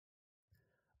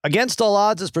Against All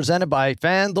Odds is presented by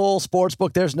FanDuel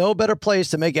Sportsbook. There's no better place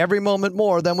to make every moment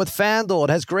more than with FanDuel. It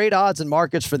has great odds and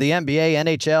markets for the NBA,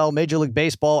 NHL, Major League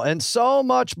Baseball, and so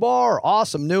much more.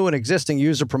 Awesome new and existing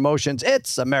user promotions.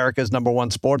 It's America's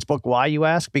 #1 sportsbook. Why, you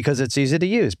ask? Because it's easy to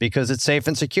use, because it's safe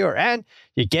and secure, and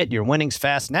you get your winnings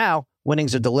fast now.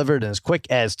 Winnings are delivered in as quick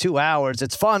as 2 hours.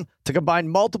 It's fun to combine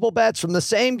multiple bets from the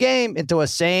same game into a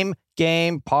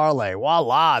same-game parlay.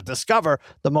 Voila! Discover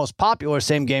the most popular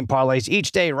same-game parlays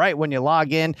each day right when you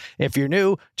log in. If you're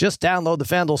new, just download the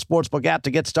FanDuel Sportsbook app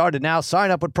to get started now. Sign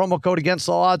up with promo code Against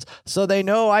All Odds so they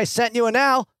know I sent you. And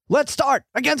now, let's start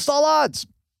Against All Odds.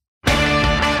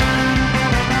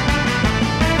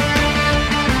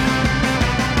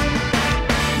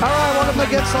 All right, welcome to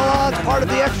Against All Odds, part of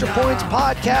the Extra Points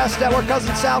Podcast Network.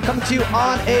 Cousin Sal coming to you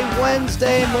on a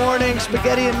Wednesday morning.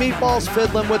 Spaghetti and meatballs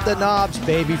fiddling with the knobs.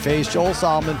 Babyface Joel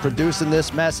Solomon producing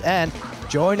this mess. And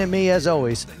joining me, as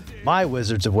always, my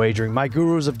wizards of wagering, my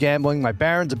gurus of gambling, my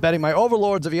barons of betting, my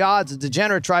overlords of the odds, a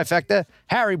degenerate trifecta,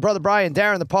 Harry, Brother Brian,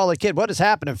 Darren, the Parlay Kid. What is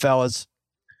happening, fellas?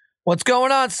 What's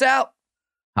going on, Sal?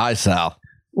 Hi, Sal.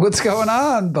 What's going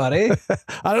on, buddy?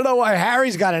 I don't know why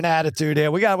Harry's got an attitude here.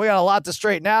 We got a lot to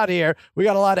straighten out here. We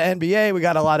got a lot of NBA. We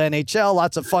got a lot of NHL.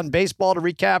 Lots of fun baseball to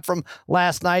recap from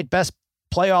last night. Best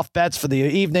playoff bets for the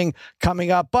evening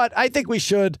coming up. But I think we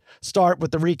should start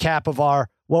with the recap of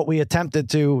what we attempted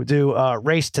to do,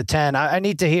 Race to 10. I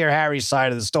need to hear Harry's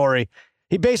side of the story.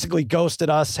 He basically ghosted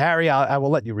us. Harry, I will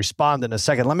let you respond in a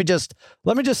second. Let me just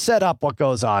set up what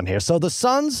goes on here. So the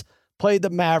Suns played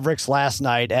the Mavericks last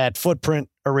night at Footprint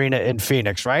Arena in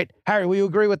Phoenix, right? Harry, will you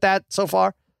agree with that so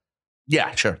far?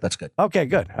 Yeah, sure. That's good. Okay,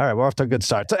 good. All right, we're off to a good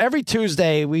start. So every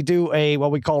Tuesday, we do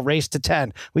what we call Race to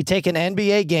 10. We take an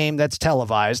NBA game that's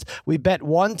televised. We bet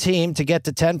one team to get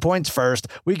to 10 points first.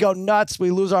 We go nuts. We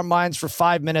lose our minds for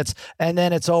 5 minutes, and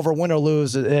then it's over. Win or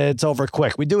lose, it's over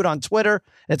quick. We do it on Twitter.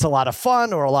 It's a lot of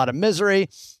fun or a lot of misery.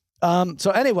 So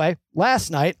anyway,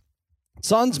 last night,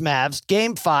 Suns-Mavs,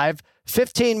 Game 5,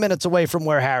 15 minutes away from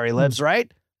where Harry lives,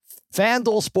 right?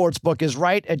 FanDuel Sportsbook is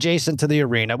right adjacent to the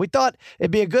arena. We thought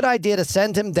it'd be a good idea to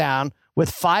send him down with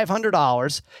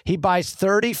 $500. He buys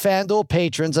 30 FanDuel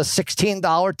patrons a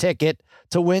 $16 ticket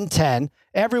to win 10.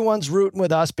 Everyone's rooting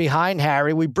with us behind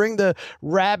Harry. We bring the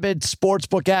rabid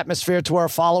sportsbook atmosphere to our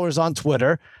followers on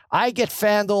Twitter. I get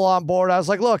FanDuel on board. I was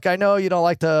like, look, I know you don't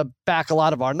like to back a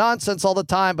lot of our nonsense all the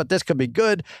time, but this could be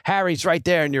good. Harry's right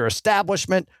there in your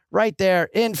establishment, right there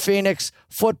in Phoenix,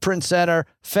 Footprint Center,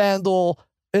 FanDuel.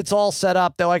 It's all set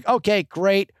up. They're like, okay,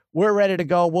 great. We're ready to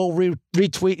go. We'll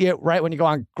retweet you right when you go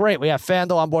on. Great. We have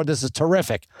FanDuel on board. This is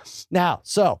terrific. Now,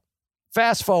 so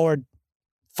fast forward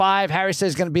 5. Harry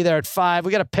says he's going to be there at 5.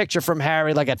 We got a picture from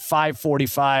Harry like at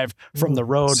 5:45 from the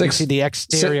road. We see the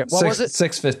exterior. What was it?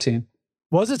 6:15.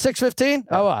 Was it 6:15?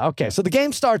 Oh, wow. Okay. So the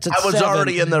game starts at 7. I was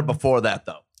already in there before that,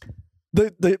 though.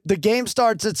 The game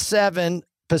starts at 7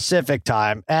 Pacific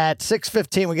time. At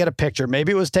 6:15, we get a picture.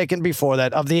 Maybe it was taken before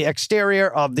that of the exterior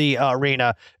of the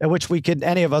arena, in which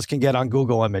any of us can get on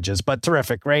Google Images. But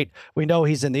terrific, great. We know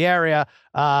he's in the area.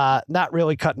 Not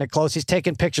really cutting it close. He's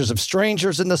taking pictures of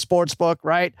strangers in the sports book,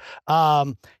 right?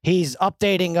 He's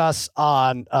updating us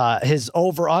on his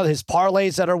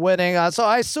parlays that are winning. So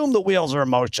I assume the wheels are in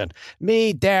motion.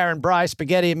 Me, Darren, Bryce,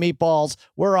 Spaghetti and Meatballs,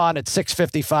 we're on at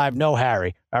 6:55. No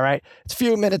Harry. All right. It's a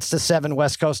few minutes to 7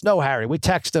 West Coast. No Harry. We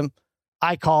text him.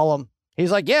 I call him.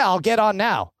 He's like, yeah, I'll get on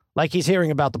now. Like he's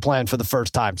hearing about the plan for the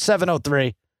first time.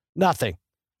 7:03. Nothing.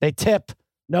 They tip.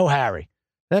 No Harry.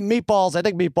 Then I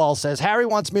think Meatballs says, Harry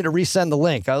wants me to resend the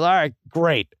link. I was all right,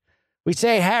 great. We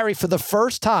say Harry for the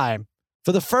first time,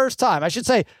 I should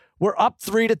say, we're up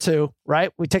 3-2, right?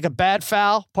 We take a bad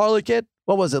foul, Parlay Kid.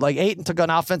 What was it, like 8 and took an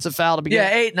offensive foul to begin? Yeah,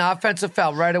 8 and offensive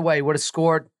foul right away. Would have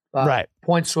scored. Right.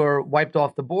 Points were wiped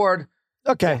off the board.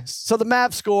 Okay, so the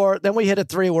Mavs score, then we hit a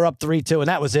 3, we're up 3-2, and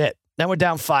that was it. Then we're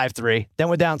down 5-3. Then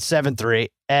we're down 7-3.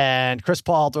 And Chris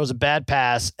Paul throws a bad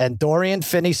pass. And Dorian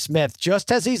Finney-Smith,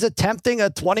 just as he's attempting a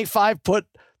 25-foot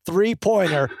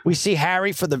three-pointer, we see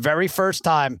Harry for the very first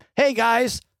time. Hey,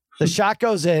 guys, the shot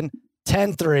goes in.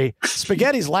 10-3.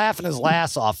 Spaghetti's laughing his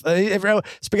ass off.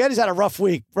 Spaghetti's had a rough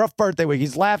birthday week.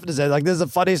 He's laughing his head like this is the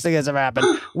funniest thing that's ever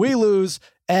happened. We lose,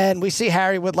 and we see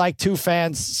Harry with like 2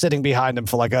 fans sitting behind him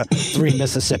for like a 3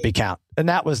 Mississippi count. And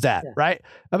that was that, right?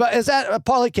 Is that,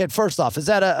 Parlay Kid, first off, is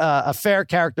that a fair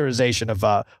characterization of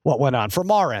what went on from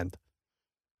our end?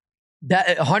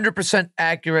 That 100%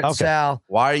 accurate, Okay. Sal.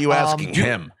 Why are you asking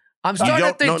him? I'm starting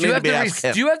to think, don't do you need to be asked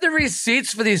him. have the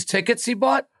receipts for these tickets he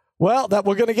bought? Well, that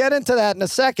we're going to get into that in a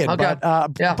second. Okay.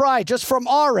 But Yeah. Bri, just from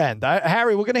our end,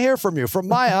 Harry, we're going to hear from you. From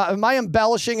my, am I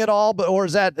embellishing it all, or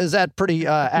is that pretty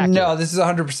accurate? No, this is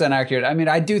 100% accurate. I mean,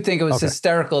 I do think it was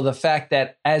hysterical. The fact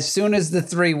that as soon as the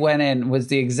 3 went in was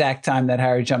the exact time that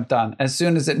Harry jumped on. As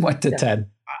soon as it went to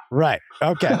 10. Right.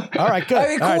 Okay. All right. Good. I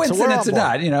mean, All right, so we're coincidence on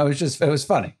or board. not, it was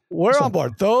funny. We're on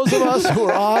board. Those of us who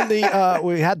are on the,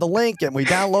 we had the link and we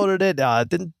downloaded it. It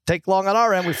didn't take long on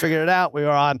our end. We figured it out. We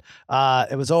were on.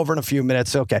 It was over in a few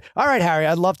minutes. Okay. All right, Harry.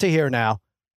 I'd love to hear now.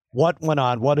 What went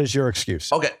on? What is your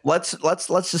excuse? Okay, let's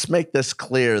just make this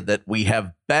clear that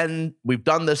we've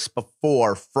done this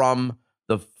before from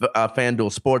the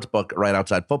FanDuel Sportsbook right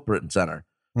outside Footprint Center.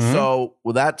 Mhm. So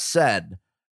with that said,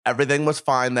 everything was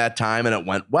fine that time and it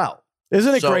went well.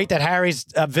 Isn't it So- great that Harry's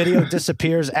video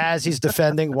disappears as he's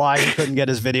defending why he couldn't get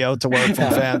his video to work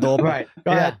from FanDuel? Right.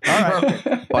 Go ahead. All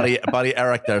right. buddy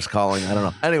Eric there's calling. I don't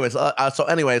know.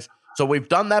 Anyways, so we've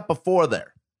done that before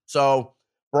there. So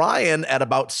Brian at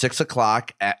about 6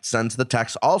 o'clock sends the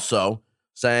text also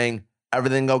saying,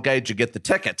 everything okay? Did you get the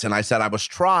tickets? And I said I was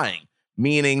trying,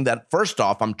 meaning that first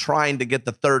off, I'm trying to get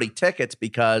the 30 tickets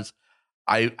because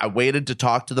I waited to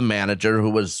talk to the manager who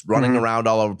was running around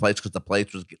all over the place because the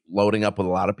place was loading up with a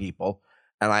lot of people.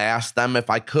 And I asked them if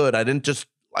I could. I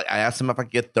asked them if I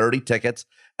could get 30 tickets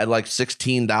at like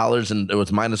 $16 and it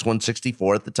was minus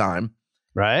 164 at the time.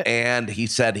 Right. And he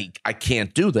said, I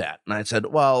can't do that. And I said,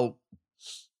 well,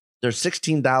 they're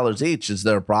 $16 each. Is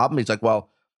there a problem? He's like, well,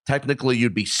 technically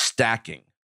you'd be stacking.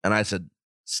 And I said,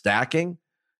 stacking?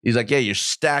 He's like, yeah, you're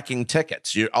stacking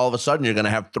tickets. All of a sudden you're going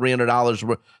to have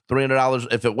 $300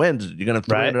 if it wins. You're going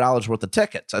to have $300 worth of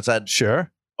tickets. I said,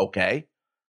 Sure. Okay.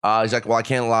 He's like, well, I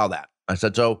can't allow that. I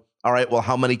said, so, all right, well,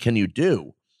 how many can you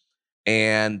do?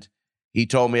 And he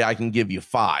told me I can give you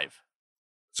 5.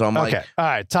 So I'm Okay. like, All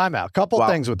right. Time out. Couple Wow.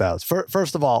 things with those.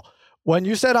 First of all, when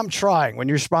you said I'm trying, when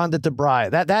you responded to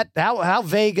Brian, how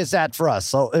vague is that for us?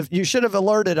 So if you should have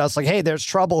alerted us, like, hey, there's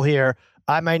trouble here.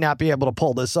 I may not be able to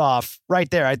pull this off. Right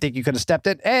there, I think you could have stepped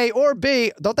in. A or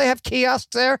B. Don't they have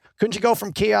kiosks there? Couldn't you go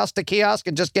from kiosk to kiosk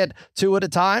and just get 2 at a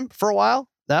time for a while?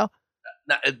 No.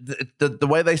 the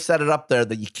way they set it up there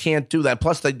that you can't do that.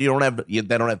 Plus,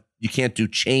 you can't do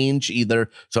change either.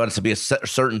 So it has to be a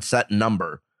certain set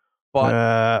number. But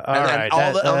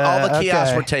all the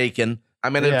kiosks were taken. I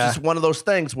mean, it's just one of those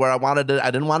things where I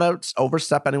didn't want to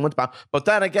overstep anyone's bound. But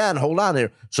then again, hold on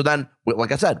here. So then,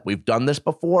 like I said, we've done this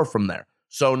before from there.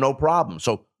 So no problem.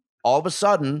 So all of a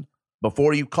sudden,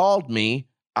 before you called me,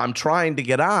 I'm trying to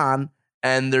get on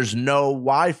and there's no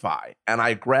Wi-Fi. And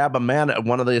I grab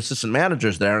one of the assistant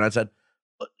managers there and I said,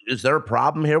 is there a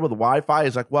problem here with the Wi-Fi?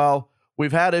 He's like, well,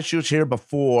 we've had issues here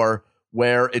before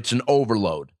where it's an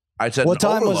overload. I said, what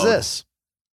time was this?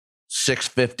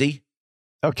 6:50.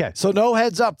 Okay, so no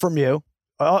heads up from you.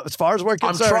 As far as we're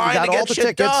concerned, I'm trying you got to all get the shit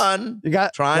tickets. done. You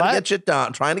got trying what? to get shit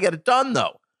done. Trying to get it done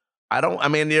though.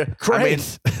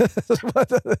 Great.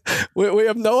 We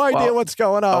have no idea what's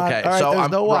going on. Okay, all right, so there's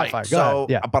I'm no Wi-Fi. right. Go So, ahead.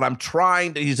 Yeah. but I'm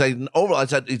trying to. He's like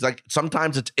he's like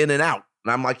sometimes it's in and out,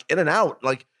 and I'm like in and out.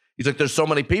 Like he's like, there's so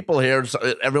many people here.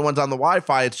 So everyone's on the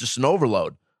Wi-Fi. It's just an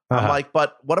overload. I'm like,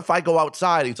 but what if I go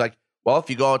outside? He's like, well, if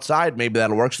you go outside, maybe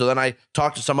that'll work. So then I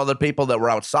talked to some other people that were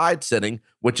outside sitting,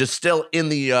 which is still in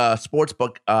the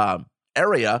sportsbook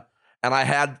area, and I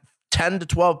had 10 to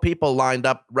 12 people lined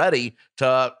up ready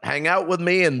to hang out with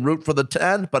me and root for the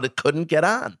 10, but it couldn't get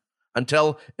on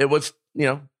until it was,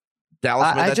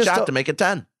 Dallas made that shot to make it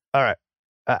 10. All right.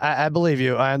 I believe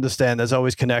you. I understand there's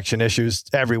always connection issues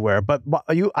everywhere. But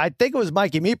I think it was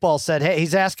Mikey Meatball said, hey,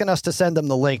 he's asking us to send him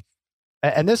the link.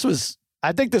 And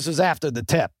I think this was after the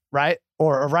tip, right?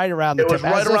 Or right around the tip. It was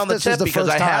right around the tip because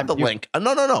I had the link.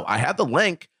 No. I had the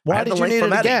link. Why did you need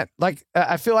it again? Like,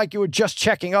 I feel like you were just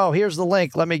checking, oh, here's the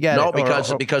link. Let me get it. No,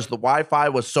 because the Wi-Fi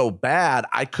was so bad,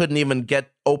 I couldn't even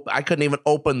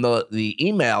open the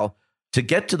email to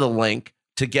get to the link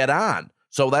to get on.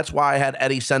 So that's why I had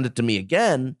Eddie send it to me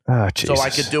again. Oh, so I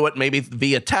could do it maybe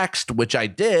via text, which I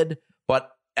did,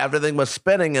 but everything was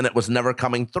spinning and it was never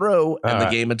coming through, and the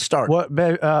game had started.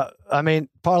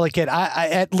 Parlay Kid, I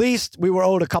at least we were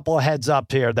owed a couple of heads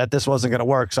up here that this wasn't going to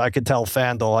work, so I could tell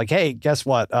FanDuel, like, hey, guess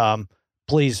what?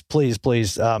 Please,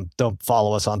 don't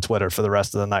follow us on Twitter for the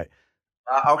rest of the night.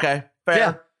 Okay, fair.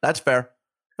 Yeah. That's fair.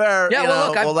 Fair. Yeah.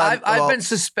 Well, look,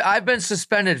 I've been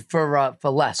suspended for a lot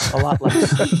less.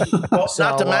 Well, so,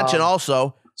 not to mention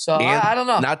also. So I don't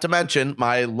know. Not to mention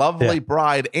my lovely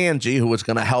bride Angie, who was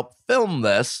going to help film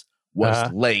this,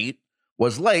 was late.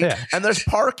 And there's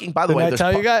parking. By the way, I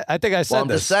tell you guys, I think I said I'm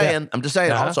this. I'm just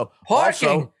saying. Also,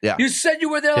 parking. Yeah. You said you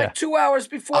were there like 2 hours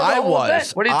before the whole event.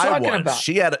 What are you talking about?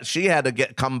 She had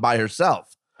to come by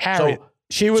herself. Harry,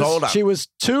 she was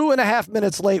 2.5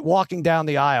 minutes late walking down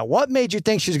the aisle. What made you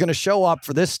think she's going to show up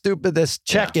for this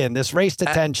check-in, this race to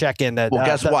 10 check-in that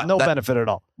guess what? No benefit at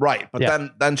all. Right.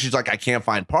 But then she's like, I can't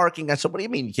find parking. I said, what do you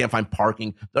mean you can't find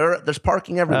parking? There's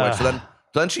parking everywhere.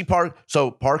 So then she parked. So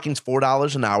parking's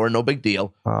 $4 an hour, no big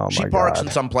deal. She parks in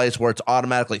some place where it's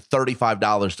automatically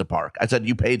 $35 to park. I said,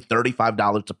 you paid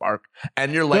 $35 to park,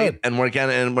 and you're late, and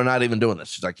we're not even doing this.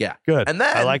 She's like, yeah, good. And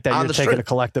then I like that you're taking a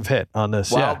collective hit on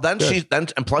this. Well,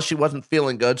 and plus she wasn't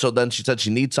feeling good, so then she said she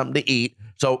needs something to eat.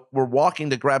 So we're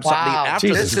walking to grab something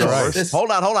after this. Hold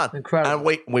on. Incredible.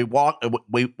 And we walk.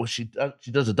 She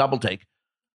does a double take.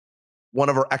 One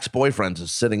of her ex-boyfriends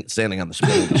is standing on the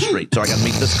middle of the street. So I got to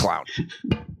meet this clown.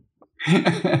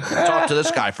 Talk to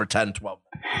this guy for 10, 12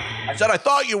 minutes. I said, I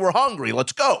thought you were hungry.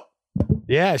 Let's go.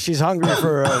 Yeah, she's hungry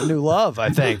for a new love, I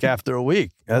think, after a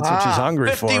week. That's what she's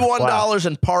hungry for. $51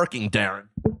 in parking, Darren.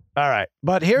 All right.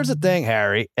 But here's the thing,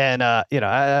 Harry. And, I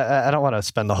don't want to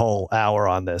spend the whole hour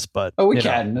on this, but. Oh, we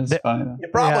can. That's fine. You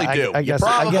probably do. I guess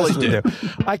we do.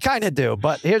 I kind of do.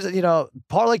 But here's,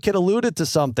 Parlay Kid alluded to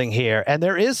something here. And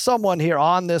there is someone here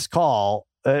on this call,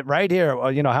 right here.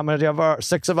 How many of our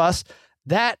 6 of us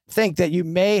that think that you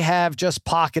may have just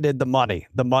pocketed the money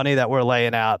that we're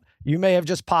laying out. You may have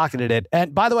just pocketed it.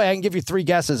 And by the way, I can give you 3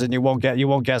 guesses and you won't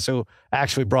guess who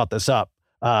actually brought this up.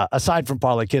 Aside from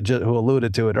Parlay Kid, who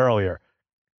alluded to it earlier.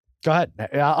 Go ahead.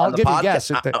 I'll give you a guess.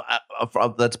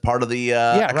 That's part of the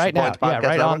right now. Podcast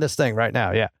right on this thing right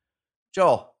now. Yeah.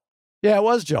 Joel. Yeah, it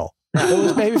was Joel. It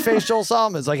was babyface Joel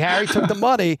Solomon. Like Harry took the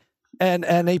money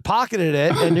and he pocketed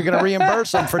it, and you're going to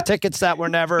reimburse him for tickets that were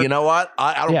never. You know what?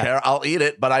 I don't care. I'll eat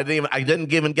it, but I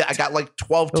didn't even get. I got like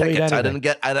 12 tickets. I didn't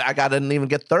even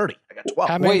get 30. I got 12.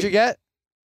 How many did you get?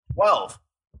 12.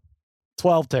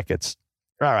 12 tickets.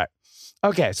 All right.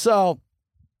 Okay, so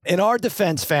in our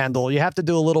defense, FanDuel, you have to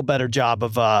do a little better job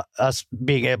of us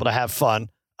being able to have fun.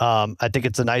 I think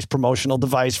it's a nice promotional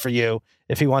device for you.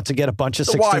 If he wants to get a bunch of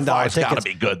 $16 tickets, got to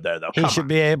be good there, though. He should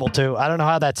be able to. I don't know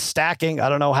how that's stacking. I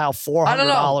don't know how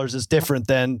 $400 is different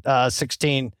than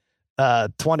 $16,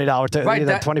 $20,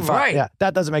 right, 25. Right. Yeah,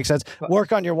 that doesn't make sense.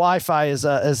 Work on your Wi-Fi is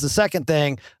the second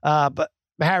thing. But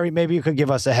Harry, maybe you could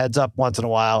give us a heads up once in a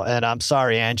while. And I'm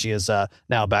sorry, Angie is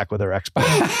now back with her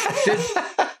Xbox.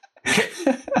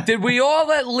 Did we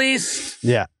all at least?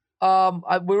 Yeah.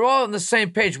 We're all on the same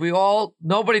page.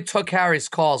 Nobody took Harry's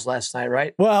calls last night,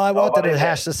 right? Well, I wanted to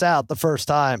hash this out for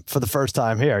the first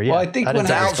time here. Yeah. Well, I think when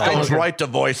Harry goes right to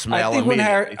voicemail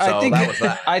immediately.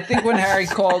 I think when Harry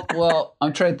called, well,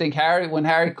 I'm trying to think. When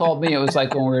Harry called me, it was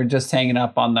like when we were just hanging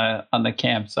up on the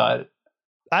campsite.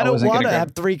 I don't want to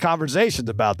have 3 conversations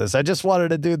about this. I just wanted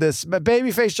to do this. But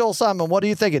babyface Joel Simon, what are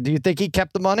you thinking? Do you think he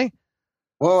kept the money?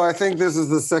 Well, I think this is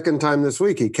the second time this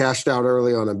week he cashed out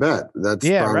early on a bet. That's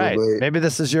probably, right. Maybe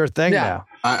this is your thing now.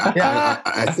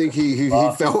 I think he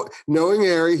felt, knowing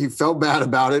Harry, he felt bad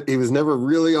about it. He was never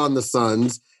really on the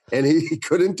Suns, and he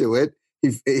couldn't do it.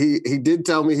 He did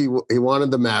tell me he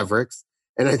wanted the Mavericks,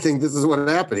 and I think this is what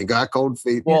happened. He got cold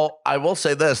feet. Well, I will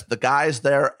say this: the guys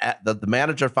there, the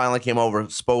manager finally came over,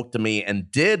 spoke to me,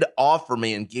 and did offer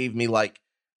me and gave me like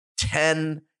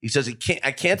 10. He says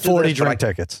I can't do 40 this, drink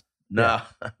tickets. No.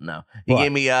 He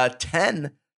gave me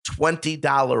 10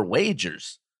 $20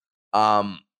 wagers.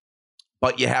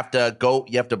 But you have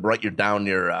to write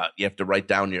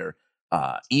down your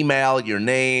email, your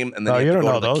name, and then you have to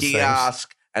go to the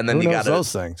kiosk. Things. And then Who you knows got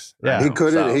those things. Yeah. He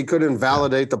couldn't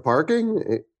validate the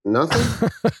parking. Nothing.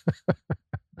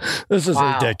 This is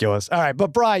ridiculous. All right,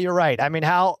 but Bri, you're right. I mean,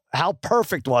 how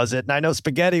perfect was it? And I know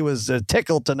Spaghetti was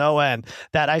tickled to no end.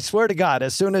 That I swear to God,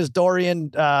 as soon as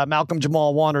Dorian, Malcolm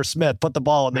Jamal Warner Smith put the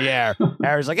ball in the air,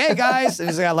 Harry's like, "Hey guys!" And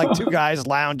he's got like 2 guys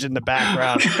lounge in the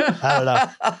background. I don't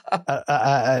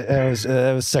know.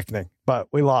 It was sickening, but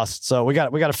we lost, so we got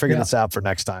to figure this out for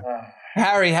next time.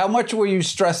 Harry, how much were you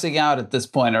stressing out at this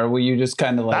point, or were you just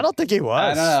kind of like? I don't think he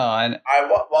was. I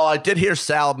don't know. I did hear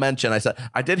Sal mention.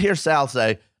 I did hear Sal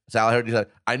say. Sal, I heard you say,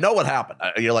 I know what happened.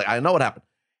 You're like, I know what happened.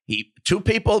 He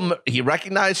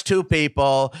recognized 2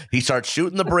 people. He starts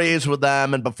shooting the breeze with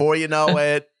them. And before you know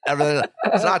it, everything.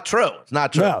 It's not true. It's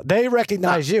not true. No, they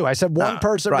recognize you. I said one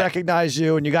person recognized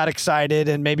you and you got excited.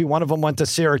 And maybe one of them went to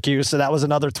Syracuse. So that was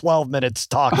another 12 minutes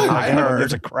talking. I heard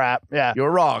there's a crap. Yeah.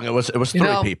 You're wrong. It was 3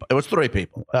 people. It was 3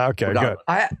 people. Okay, good.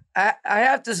 I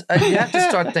have to, you have to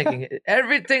start thinking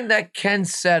everything that Ken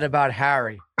said about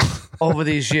Harry over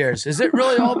these years. Is it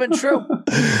really all been true?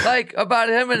 Like about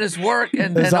him and his work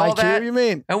and all IQ, that? You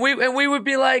mean? And we would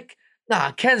be like, nah,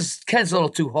 Ken's a little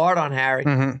too hard on Harry.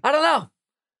 Mm-hmm. I don't know.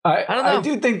 I don't know. I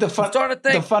do think the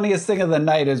funniest thing of the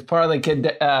night is Parlay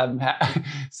Kid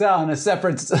Sal on a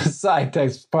separate side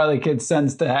text. Parlay Kid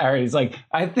sends to Harry. He's like,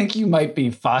 "I think you might be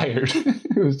fired."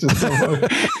 It was just so funny.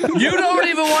 You don't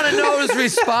even want to know his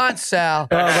response, Sal.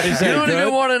 What he said, you don't good?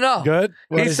 even want to know. Good.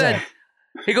 He said,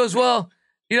 he goes, "Well,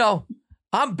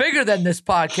 I'm bigger than this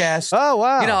podcast. Oh,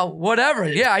 wow. Whatever.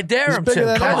 Yeah, I dare him to.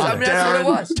 Come on, that's what it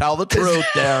was. Tell the truth,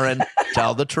 Darren.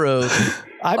 Tell the truth.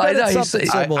 I bet it's something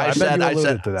similar. I bet you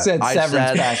alluded to that. Said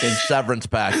severance package. Severance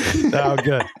package. Oh,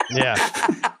 good. Yeah.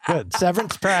 Good.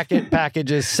 Severance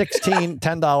package is 16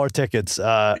 $10 tickets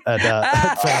at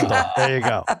FanDuel. There you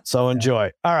go. So enjoy.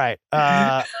 All right.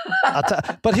 But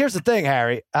here's the thing,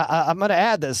 Harry. I'm going to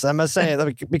add this. I'm going to say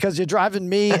it because you're driving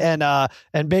me and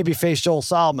babyface Joel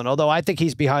Solomon, although I think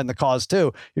he's behind the cause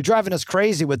too. You're driving us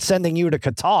crazy with sending you to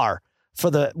Qatar for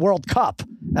the World Cup.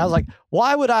 And I was like,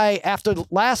 why would I, after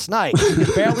last night, you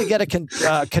could barely get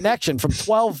a connection from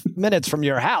 12 minutes from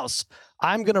your house.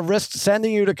 I'm going to risk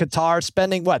sending you to Qatar,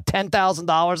 spending,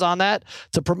 $10,000 on that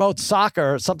to promote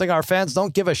soccer, something our fans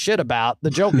don't give a shit about.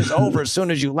 The joke is over as soon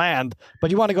as you land.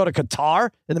 But you want to go to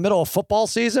Qatar in the middle of football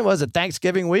season? Was it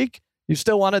Thanksgiving week? You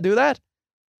still want to do that?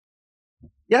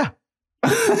 Yeah.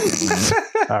 All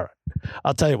right.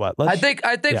 I'll tell you what. I think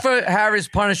for Harry's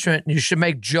punishment, you should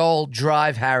make Joel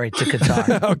drive Harry to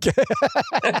Qatar. Okay.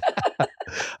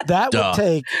 That would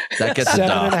take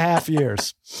 7.5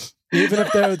 years. Even if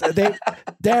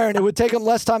Darren, it would take them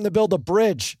less time to build a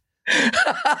bridge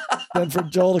than for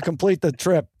Joel to complete the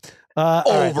trip.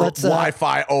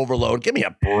 Wi-Fi overload. Give me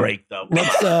a break, though.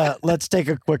 Let's take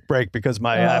a quick break because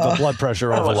I have a blood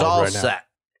pressure overload was all right now. set.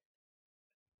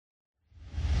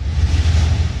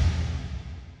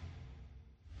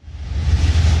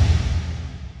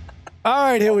 All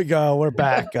right, here we go. We're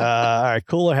back. All right,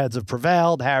 cooler heads have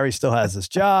prevailed. Harry still has his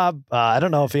job. I don't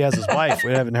know if he has his wife.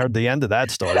 We haven't heard the end of that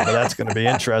story, but that's going to be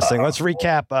interesting. Let's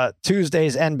recap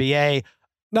Tuesday's NBA.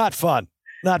 Not fun.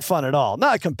 Not fun at all.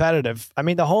 Not competitive. I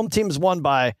mean, the home team's won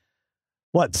by,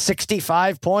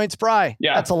 65 points, Bri?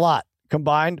 Yeah. That's a lot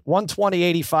combined.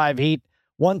 120-85 Heat,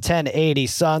 110-80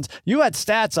 Suns. You had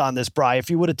stats on this, Bri.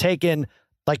 If you would have taken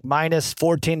minus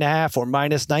 14.5 or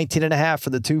minus 19.5 for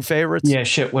the two favorites. Yeah,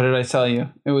 shit. What did I tell you?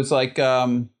 It was like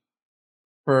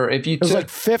if you took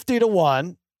 50 to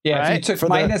 1. Yeah, right? if you took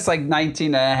minus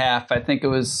 19.5, I think it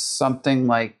was something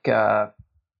like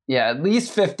at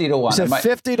least 50 to 1. You said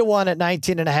 50 to 1 at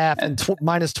 19.5 and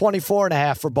minus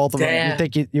 24.5 for both of them. You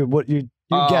think you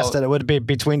guessed that it would be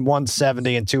between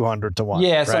 170 and 200 to 1.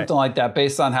 Yeah, right? Something like that,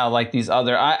 based on how these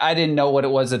other. I didn't know what it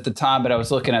was at the time, but I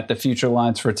was looking at the future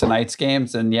lines for tonight's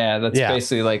games, and that's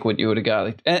basically what you would have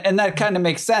got. And that kind of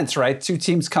makes sense, right? Two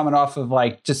teams coming off of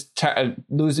just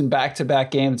losing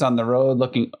back-to-back games on the road,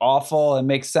 looking awful. It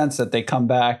makes sense that they come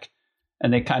back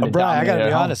and they kind of. Brian, I got to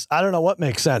be honest. I don't know what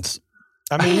makes sense.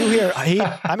 I mean, you hear Heat.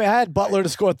 I had Butler to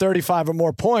score 35 or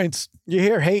more points. You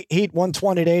hear Heat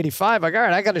 120-85. Like, all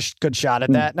right, I got a good shot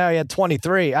at that. Now he had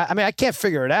 23. I can't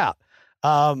figure it out.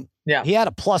 He had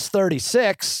a plus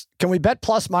 36. Can we bet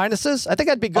plus minuses? I think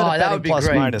I'd be good at betting plus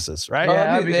minuses, right?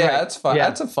 That's fun. Yeah.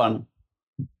 That's a fun.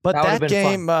 But that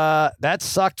game, that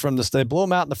sucked from this. They blew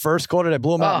them out in the first quarter. They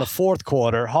blew them out in the fourth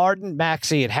quarter. Harden,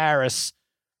 Maxey, and Harris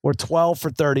were 12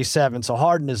 for 37. So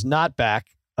Harden is not back.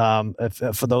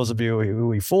 For those of you who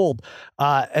we fooled.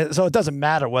 So it doesn't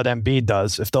matter what Embiid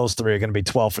does if those three are going to be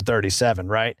 12 for 37,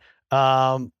 right?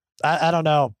 I don't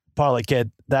know, Parlay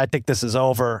Kid. I think this is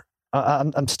over.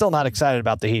 I'm still not excited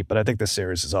about the Heat, but I think this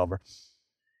series is over.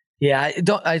 Yeah,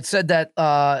 I said that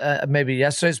maybe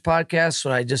yesterday's podcast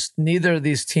when neither of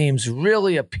these teams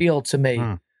really appeal to me.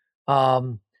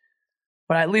 But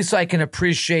at least I can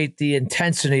appreciate the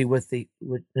intensity in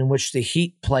which the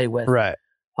Heat play with. Right.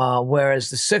 Whereas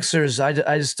the Sixers, I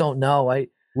just don't know.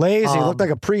 Lazy looked like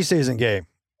a preseason game.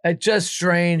 It's just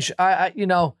strange. There's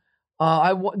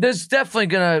definitely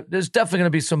gonna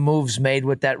be some moves made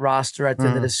with that roster at the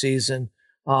end of the season.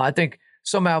 I think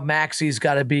somehow Maxey's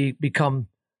got to become,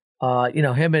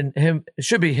 him. It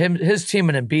should be his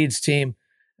team and Embiid's team,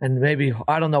 and maybe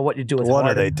I don't know what you do with. What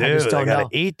Harden. do they do? They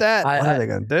got to eat that. What are they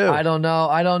gonna do? I don't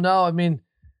know. I mean.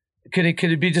 Could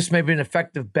it be just maybe an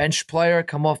effective bench player,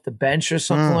 come off the bench or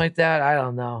something like that? I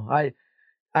don't know. I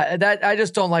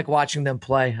just don't like watching them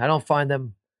play. I don't find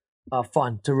them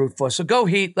fun to root for. So go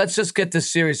Heat. Let's just get this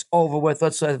series over with.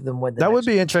 Let's let them win. That would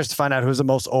be interesting to find out who's the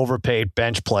most overpaid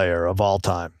bench player of all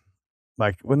time.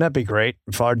 Wouldn't that be great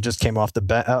if Harden just came off the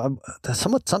bench?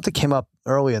 Something came up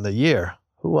early in the year.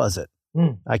 Who was it?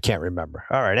 I can't remember.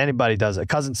 All right. Anybody does it.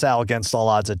 Cousin Sal against all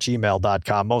odds at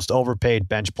gmail.com. Most overpaid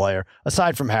bench player,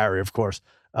 aside from Harry, of course.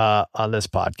 on this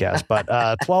podcast. But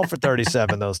 12 for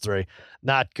 37, those three.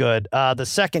 Not good. The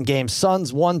second game,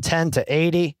 Suns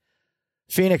 110-80.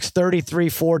 Phoenix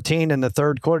 33-14 in the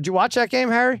third quarter. Did you watch that game,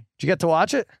 Harry? Did you get to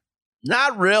watch it?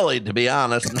 Not really, to be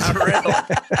honest. Not really.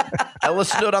 I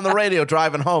listened to it on the radio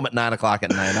driving home at 9 o'clock at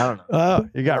night. I don't know. Oh,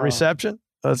 you got reception?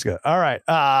 That's good. All right.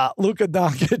 Luka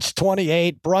Doncic,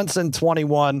 28, Brunson,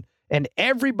 21, and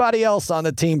everybody else on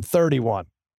the team, 31.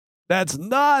 That's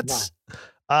nuts.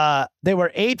 They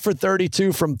were 8 for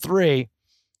 32 from three,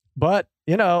 but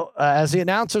as the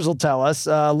announcers will tell us,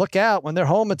 look out when they're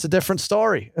home. It's a different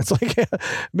story. It's like,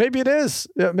 maybe it is.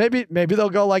 Maybe they'll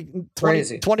go like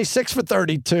 26 for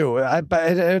 32.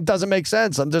 It doesn't make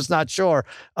sense. I'm just not sure.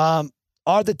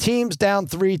 Are the teams down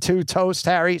 3-2 toast,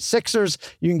 Harry? Sixers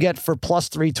you can get for plus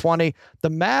 320. The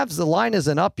Mavs, the line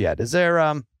isn't up yet. Is there,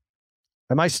 am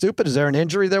I stupid? Is there an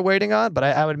injury they're waiting on? But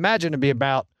I would imagine it'd be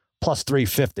about plus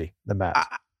 350, the Mavs.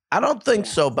 I don't think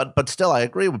so, but still, I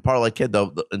agree with Parlay Kid,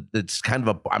 though. It's kind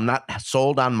of I'm not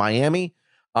sold on Miami,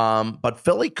 but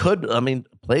Philly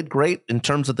played great in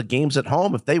terms of the games at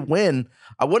home. If they win,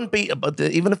 I wouldn't be, but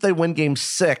even if they win game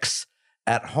 6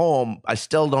 at home, I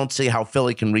still don't see how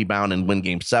Philly can rebound and win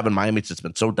game 7. Miami's just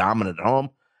been so dominant at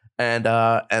home. And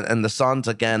the Suns,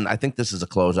 again, I think this is a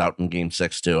closeout in game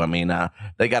 6 too. I mean,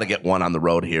 they got to get one on the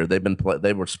road here. They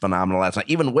were phenomenal last night.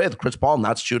 Even with Chris Paul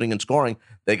not shooting and scoring,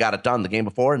 they got it done. The game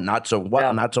before, not so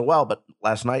well, but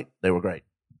last night they were great.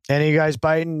 Any of you guys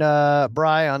biting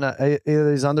Bry on either of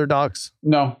these underdogs?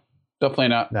 No, definitely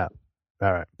not. No.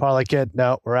 All right, Parlay Kid.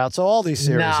 No, we're out. So all these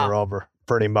series are over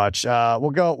pretty much.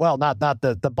 We'll go. Well, not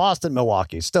the Boston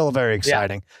Milwaukee. Still very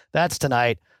exciting. Yeah. That's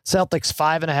tonight. Celtics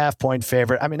 5.5 point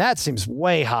favorite. I mean, that seems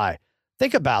way high.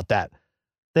 Think about that.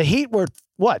 The Heat were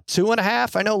what,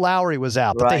 2.5? I know Lowry was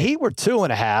out, but the Heat were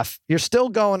 2.5. You're still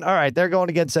going, all right, they're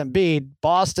going against Embiid.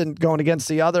 Boston going against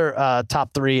the other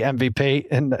top 3 MVP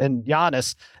and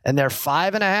Giannis, and they're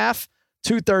 5.5.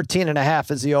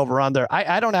 213.5 is the over under.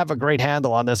 I don't have a great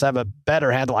handle on this. I have a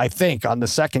better handle, I think, on the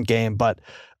second game, but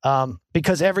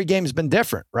because every game's been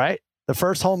different, right? The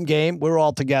first home game, we were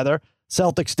all together.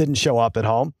 Celtics didn't show up at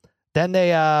home. Then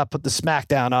they put the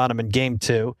smackdown on them in game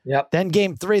 2. Yep. Then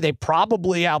game 3, they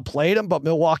probably outplayed them, but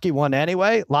Milwaukee won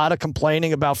anyway. A lot of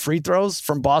complaining about free throws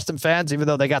from Boston fans, even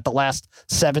though they got the last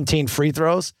 17 free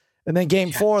throws. And then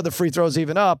game 4, the free throws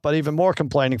even up, but even more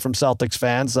complaining from Celtics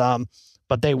fans.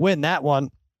 But they win that one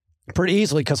pretty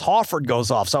easily because Horford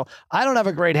goes off. So I don't have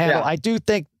a great handle. I do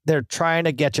think they're trying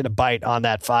to get you to bite on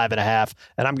that 5.5,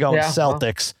 and I'm going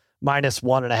Celtics. Minus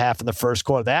 1.5 in the first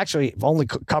quarter. They actually only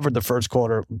covered the first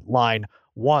quarter line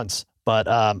once, but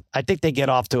I think they get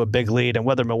off to a big lead, and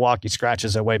whether Milwaukee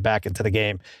scratches their way back into the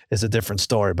game is a different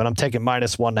story. But I'm taking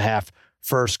minus 1.5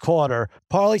 first quarter.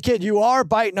 Parlay Kid, you are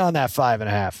biting on that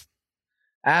 5.5.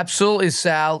 Absolutely,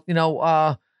 Sal.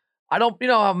 I'm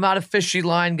not a fishy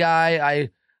line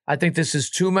guy. I think this is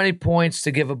too many points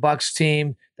to give a Bucks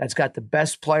team that's got the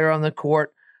best player on the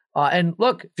court. And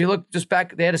look, if you look just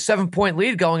back, they had a 7-point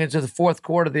lead going into the fourth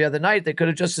quarter the other night. They could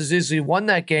have just as easily won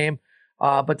that game,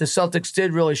 but the Celtics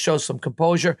did really show some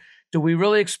composure. Do we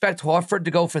really expect Horford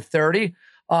to go for 30?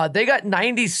 They got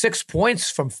 96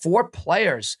 points from 4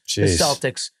 players, the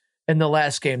Celtics, in the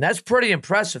last game. That's pretty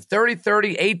impressive.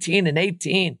 30-30, 18, and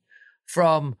 18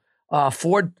 from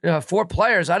four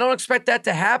players. I don't expect that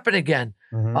to happen again.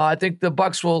 Mm-hmm. I think the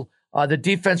Bucks will, the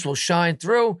defense will shine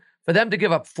through. For them to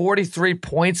give up 43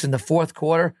 points in the fourth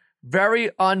quarter,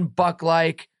 very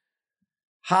un-Buck-like.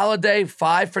 Holiday,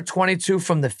 5 for 22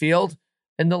 from the field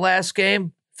in the last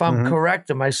game. If I'm correct,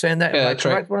 am I saying that? Yeah, am I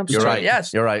correct when I'm saying? Right.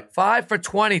 Yes. You're right. 5 for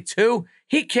 22.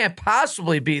 He can't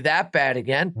possibly be that bad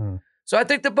again. So I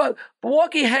think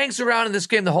Milwaukee hangs around in this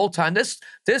game the whole time.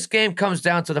 This game comes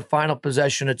down to the final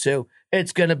possession or two.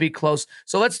 It's going to be close.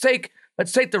 So let's take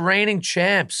the reigning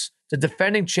champs, the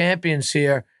defending champions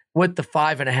here, with the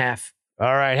 5.5.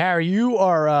 All right, Harry, you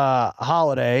are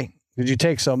Holiday. Did you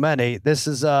take so many? This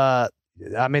is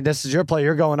this is your play.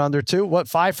 You're going under 2. What,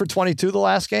 5 for 22 the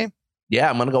last game? Yeah,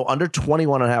 I'm going to go under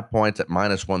 21.5 points at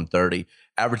minus 130.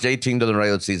 Average 18 to the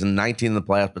regular season, 19 in the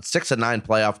playoffs, but 6 of 9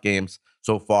 playoff games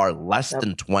so far, less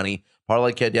than 20.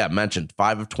 Parlay Kid, mentioned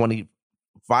 5 of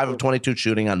 22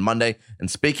 shooting on Monday.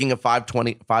 And speaking of 5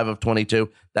 of 22,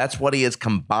 that's what he has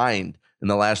combined in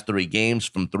the last 3 games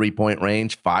from 3-point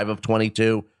range, 5 of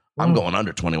 22. I'm going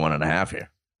under 21.5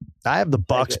 here. I have the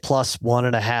Bucks plus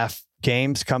 1.5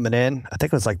 games coming in. I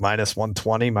think it was like minus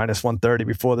 120, minus 130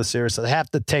 before the series. So they have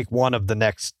to take one of the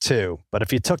next 2. But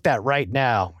if you took that right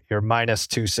now, you're minus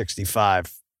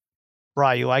 265.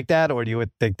 Bri, you like that? Or do you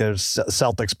think there's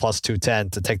Celtics plus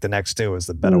 210 to take the next 2 is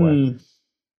the better way?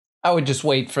 I would just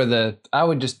wait for the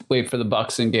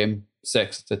Bucks in game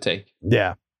 6 to take.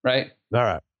 Yeah. Right. All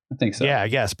right. I think so. Yeah, I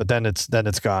guess, but then it's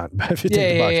gone. If you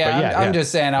take the Bucks, yeah. I'm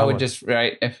just saying, I would just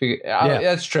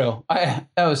that's true. That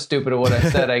was stupid of what I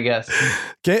said, I guess.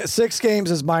 6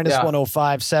 games is minus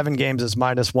 105. 7 games is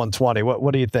minus 120.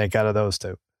 What do you think out of those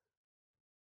two?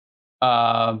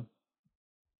 Minus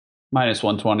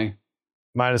 120.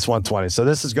 Minus 120. So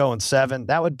this is going 7.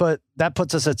 That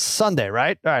puts us at Sunday,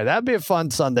 right? All right, that'd be a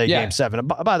fun Sunday game 7. And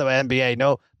by the way, NBA,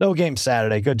 no game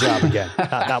Saturday. Good job again.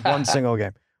 not one single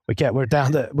game.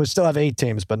 We still have 8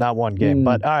 teams, but not one game.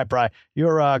 But all right, Brian,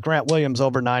 you're Grant Williams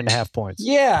over 9.5 points.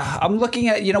 Yeah, I'm looking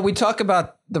at, we talk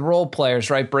about the role players,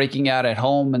 right? Breaking out at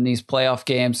home in these playoff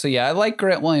games. So yeah, I like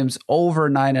Grant Williams over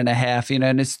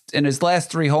 9.5. In his last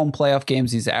 3 home playoff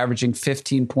games, he's averaging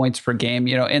 15 points per game.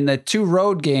 In the 2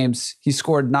 road games, he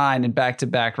scored 9 in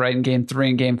back-to-back, right? In game 3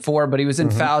 and game 4, but he was in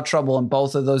foul trouble in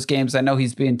both of those games. I know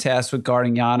he's being tasked with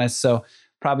guarding Giannis, so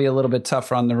probably a little bit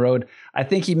tougher on the road. I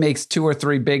think he makes 2 or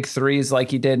 3 big threes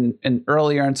like he did in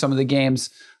earlier in some of the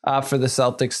games for the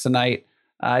Celtics tonight.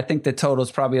 I think the total is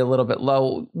probably a little bit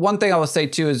low. One thing I will say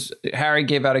too is Harry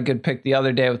gave out a good pick the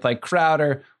other day with like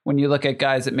Crowder. When you look at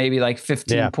guys at maybe like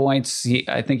 15 points,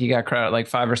 I think he got Crowder at like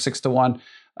 5 or 6 to 1.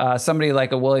 Somebody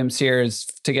like a Williams here is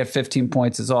to get 15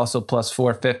 points is also plus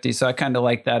 450. So I kind of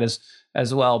like that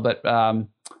as well. But I'm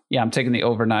taking the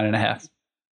over 9.5.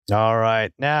 All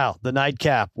right. Now, the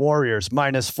nightcap, Warriors,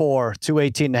 minus 4,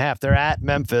 218.5. They're at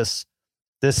Memphis.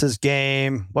 This is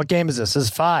what game is this? This is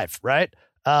 5, right?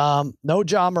 No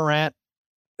Ja Morant.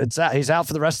 He's out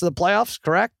for the rest of the playoffs,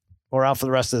 correct? Or out for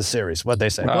the rest of the series? What'd they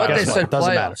say? They said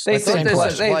doesn't matter. They said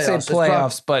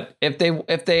playoffs, but if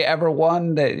they ever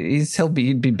won,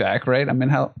 he'd be back, right? I mean,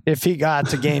 how if he got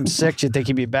to game 6, you'd think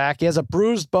he'd be back. He has a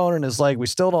bruised bone in his leg. We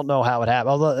still don't know how it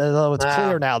happened. Although it's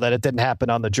clear now that it didn't happen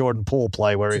on the Jordan Poole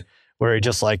play where he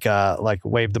just like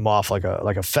waved him off like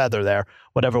a feather there,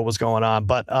 whatever was going on.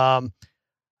 But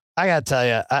I got to tell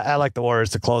you, I like the Warriors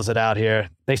to close it out here.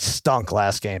 They stunk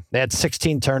last game. They had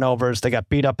 16 turnovers. They got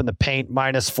beat up in the paint,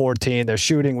 minus 14. Their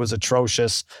shooting was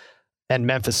atrocious, and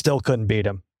Memphis still couldn't beat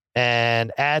them.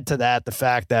 And add to that the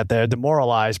fact that they're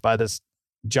demoralized by this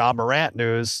Ja Morant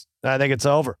news. I think it's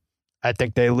over. I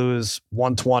think they lose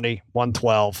 120,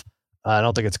 112. I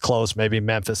don't think it's close. Maybe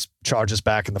Memphis charges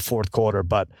back in the fourth quarter,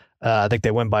 but I think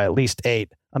they win by at least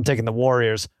 8. I'm taking the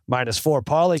Warriors minus 4.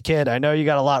 Parlay Kid, I know you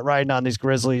got a lot riding on these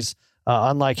Grizzlies.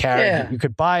 Unlike Harry, you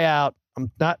could buy out.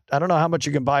 I don't know how much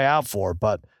you can buy out for,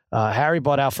 but Harry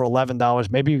bought out for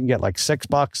 $11. Maybe you can get like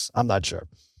 $6. I'm not sure.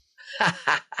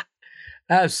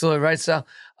 Absolutely right, Sal.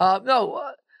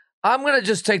 No, I'm going to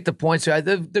just take the points here.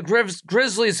 The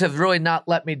Grizzlies have really not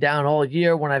let me down all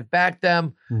year when I've backed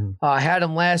them. I had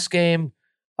them last game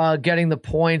getting the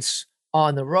points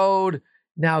on the road.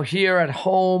 Now here at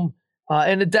home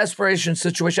in a desperation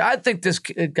situation. I think this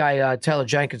guy, Taylor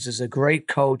Jenkins, is a great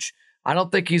coach. I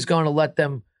don't think he's going to let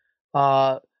them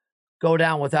go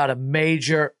down without a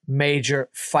major, major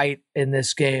fight in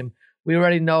this game. We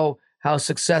already know how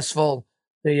successful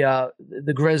the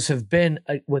Grizz have been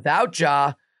without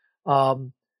Ja.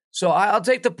 So I'll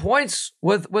take the points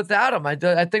without him.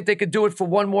 I think they could do it for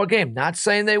one more game. Not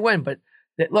saying they win, but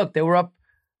they were up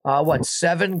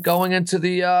 7 going into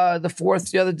the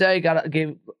fourth the other day. Got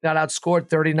outscored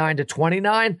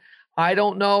 39-29. I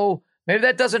don't know. Maybe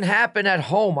that doesn't happen at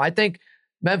home. I think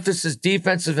Memphis's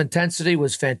defensive intensity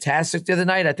was fantastic the other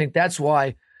night. I think that's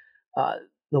why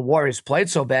the Warriors played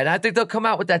so bad. And I think they'll come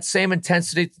out with that same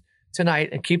intensity tonight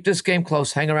and keep this game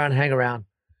close. Hang around.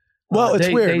 Well, it's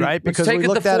weird, right? Because we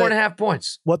looked at 4.5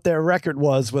 points. What their record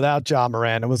was without Ja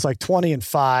Morant. It was like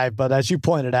 20-5. But as you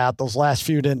pointed out, those last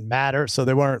few didn't matter. So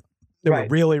they were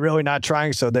really, really not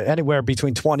trying. So they're anywhere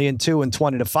between 20-2 and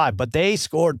 20-5. But they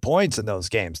scored points in those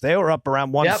games. They were up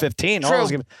around 115.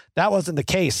 Yep, that wasn't the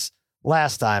case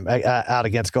last time out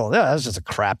against Golden. That was just a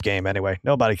crap game anyway.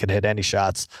 Nobody could hit any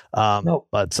shots. Nope.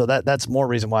 But so that's more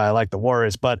reason why I like the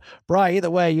Warriors. But Brian,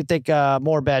 either way, you think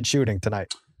more bad shooting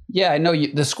tonight? Yeah, I know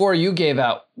the score you gave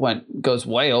out goes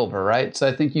way over, right? So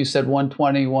I think you said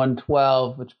 120,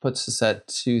 112, which puts us at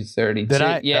 232. Did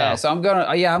I? Yeah, so I'm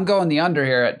going the under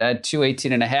here at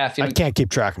 218.5. I can't keep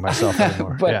track of myself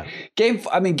anymore. But game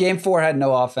 4 had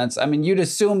no offense. I mean, you'd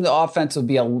assume the offense would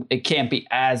it can't be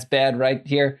as bad right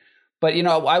here. But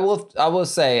I will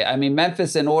say, I mean,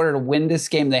 Memphis, in order to win this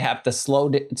game, they have to slow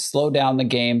down the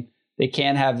game. They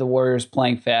can't have the Warriors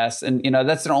playing fast, and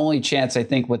that's their only chance, I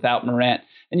think, without Morant.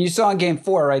 And you saw in game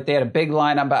 4, right? They had a big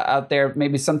lineup out there.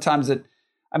 Maybe sometimes a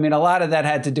lot of that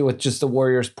had to do with just the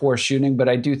Warriors' poor shooting, but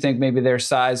I do think maybe their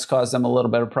size caused them a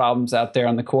little bit of problems out there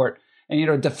on the court.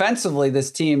 And, defensively,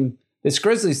 this team this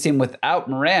Grizzlies team without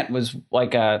Morant was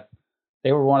like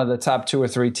they were one of the top 2 or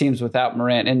 3 teams without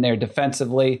Morant in there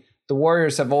defensively. The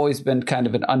Warriors have always been kind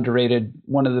of an underrated,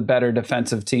 one of the better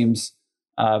defensive teams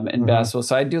in basketball.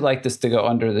 So I do like this to go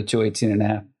under the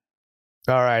 218.5.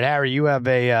 All right, Harry, you have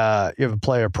a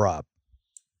player prop.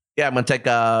 Yeah, I'm going to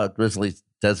take Grizzlies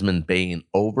Desmond Bane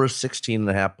over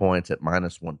 16.5 points at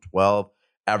 -112,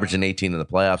 averaging 18 in the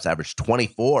playoffs, averaged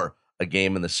 24 a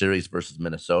game in the series versus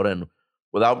Minnesota. And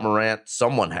without Morant,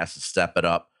 someone has to step it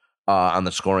up on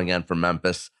the scoring end for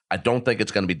Memphis. I don't think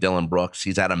it's going to be Dillon Brooks.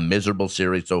 He's had a miserable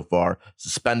series so far,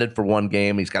 suspended for 1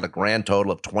 game. He's got a grand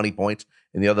total of 20 points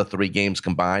in the other 3 games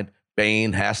combined.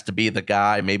 Bane has to be the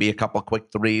guy, maybe a couple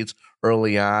quick threes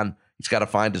early on. He's got to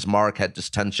find his mark, had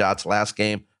just 10 shots last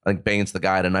game. I think Bane's the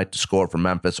guy tonight to score for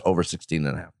Memphis over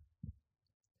 16.5.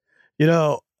 You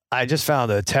know, I just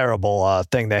found a terrible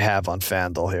thing they have on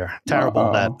FanDuel here.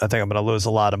 Terrible net. I think I'm going to lose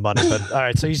a lot of money. But all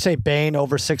right, so you say Bane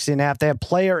over 16.5. They have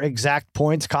player exact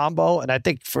points combo. And I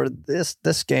think for this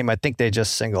game, I think they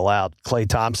just single out Klay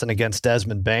Thompson against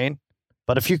Desmond Bane.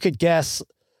 But if you could guess,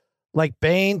 like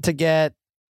Bane to get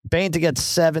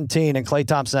 17 and Klay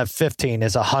Thompson at 15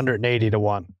 is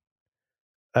 180-1.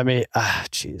 I mean,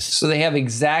 jeez. So they have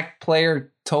exact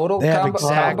player total. They have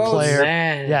exact combos? player.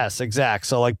 Man. Yes, exact.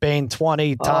 So like Bane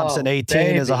 20, Thompson 18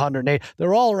 baby. is 108.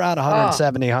 They're all around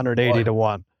 170,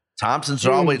 180-1. Thompson's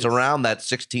always around that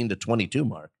 16 to 22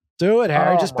 mark. Do it,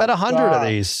 Harry. Oh, Just bet 100 of God.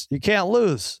 these. You can't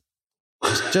lose.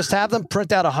 Just have them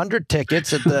print out 100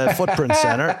 tickets at the Footprint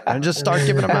Center and just start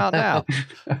giving them out now.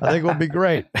 I think it would be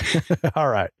great. All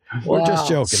right. We're just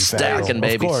joking. Stacking, FanDuel.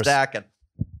 baby, Of course. stacking.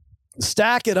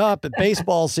 Stack it up at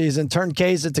baseball season. Turn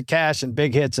K's into cash and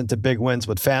big hits into big wins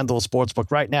with FanDuel Sportsbook.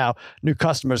 Right now, new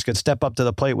customers can step up to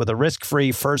the plate with a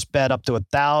risk-free first bet up to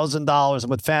 $1,000. And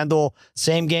with FanDuel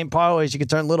same-game parlays, you can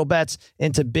turn little bets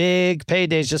into big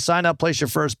paydays. Just sign up, place your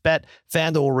first bet.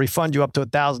 FanDuel will refund you up to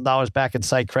 $1,000 back in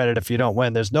site credit if you don't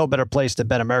win. There's no better place to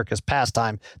bet America's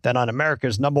pastime than on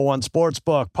America's #1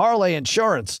 sportsbook. Parlay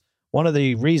Insurance. One of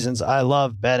the reasons I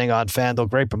love betting on FanDuel.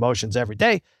 Great promotions every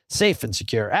day. Safe and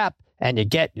secure app. And you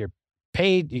get your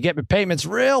payments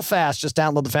real fast. Just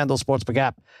download the FanDuel Sportsbook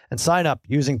app and sign up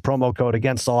using promo code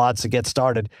Against All Odds to get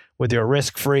started with your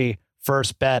risk-free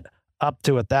first bet up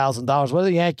to $1,000. What are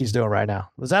the Yankees doing right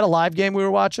now? Was that a live game we were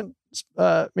watching?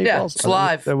 Yeah, it's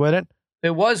live. They're winning?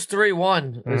 It was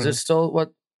 3-1. Is it still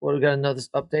what we got another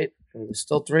update? It's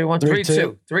still 3-1.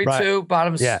 3-2. 3-2. Right.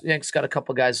 Bottom. Yeah. Yankees got a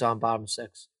couple guys on bottom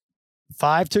 6.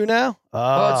 5-2 now?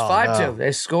 Oh, it's 5-2. No.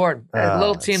 They scored. A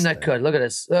little team that could. Look at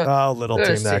this. Little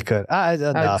team that could.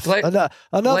 Enough.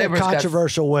 Another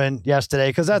controversial win yesterday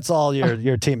because that's all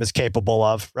your team is capable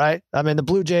of, right? I mean, the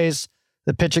Blue Jays,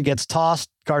 the pitcher gets tossed,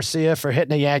 Garcia, for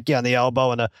hitting a Yankee on the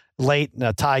elbow in a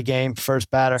tie game, first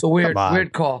batter. It's a weird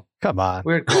call. Come on.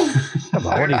 Weird call. Come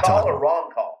on. What are you talking about? Wrong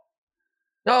call?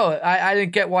 No, I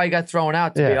didn't get why he got thrown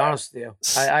out, to be honest with you.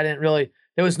 I didn't really.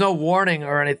 There was no warning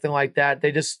or anything like that.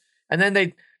 They just. And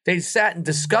then they sat and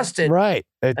discussed it. Right.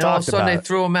 And all of a sudden they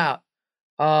threw him out.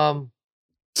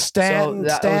 Stanton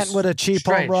with a cheap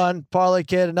home run. Parlay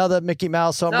Kid, another Mickey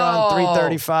Mouse home run,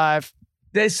 335.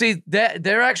 They see that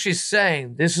they're actually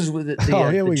saying this is with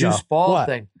the juice ball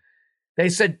thing. They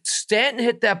said Stanton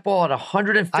hit that ball at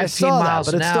 115 miles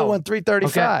but an it hour. still went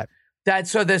 335. Okay.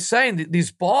 So they're saying that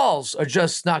these balls are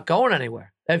just not going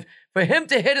anywhere. For him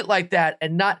to hit it like that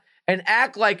and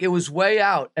act like it was way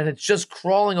out and it's just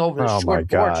crawling over the short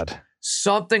porch.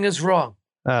 Something is wrong.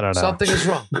 I don't know. Something is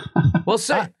wrong. We'll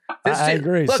see. I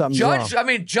agree. Look, Judge. Wrong. I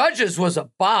mean, Judge's was a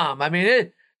bomb. I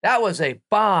mean, that was a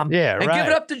bomb. Yeah, and give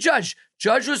it up to Judge.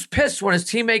 Judge was pissed when his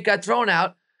teammate got thrown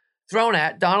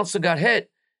at. Donaldson got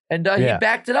hit, and he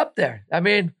backed it up there. I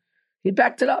mean, he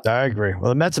backed it up. I agree. Well,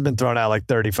 the Mets have been thrown out like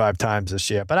 35 times this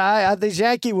year. But these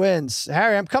Yankee wins.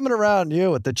 Harry, I'm coming around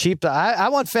you with the cheap. I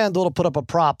want FanDuel to put up a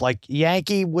prop like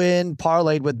Yankee win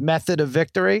parlayed with method of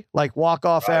victory, like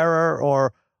walk-off error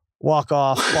or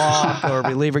walk-off block or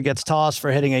reliever gets tossed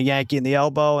for hitting a Yankee in the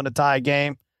elbow in a tie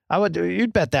game.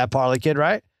 You'd bet that, Parlay Kid,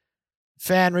 right?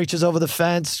 Fan reaches over the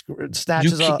fence,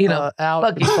 snatches out.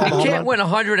 Look, you can't win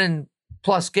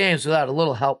 100+ games without a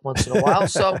little help once in a while.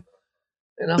 So,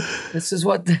 this is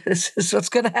what's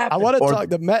going to happen. I want to talk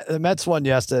the Mets won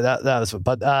yesterday.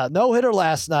 But no hitter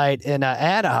last night in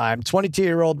Anaheim.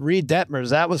 22-year-old Reed Detmers.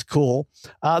 That was cool.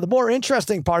 The more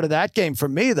interesting part of that game for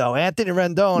me, though, Anthony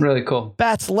Rendon, really cool,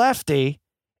 bats lefty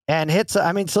and hits.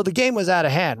 I mean, so the game was out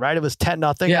of hand, right? It was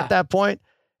 10-0 at that point,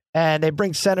 and they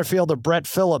bring center fielder Brett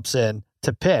Phillips in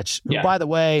to pitch. Who, by the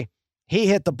way, he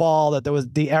hit the ball that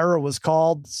the error was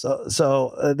called.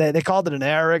 So they called it an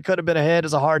error. It could have been a hit. It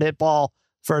was a hard hit ball.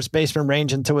 first baseman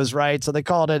ranging to his right. So they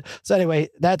called it. So anyway,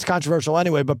 that's controversial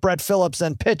anyway. But Brett Phillips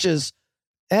then pitches.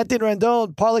 Anthony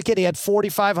Rendon, parlay kid, he had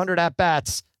 4,500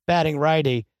 at-bats batting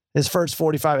righty, his first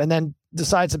 45, and then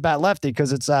decides to bat lefty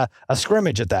because it's a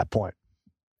scrimmage at that point.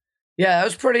 Yeah, it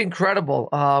was pretty incredible.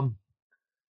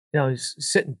 He's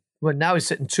sitting, now he's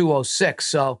sitting 206,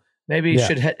 so maybe he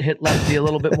should hit lefty a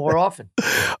little bit more often.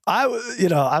 I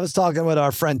was talking with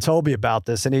our friend Toby about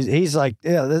this, and he's like,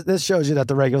 this shows you that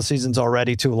the regular season's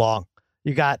already too long.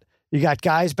 You got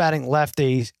guys batting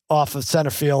lefties off of center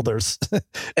fielders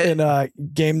in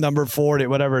game number 40,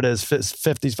 whatever it is,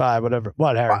 55, whatever.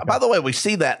 What, Harry? By the way, we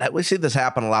see this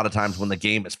happen a lot of times when the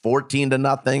game is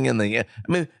 14-0.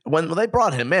 When they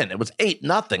brought him in, it was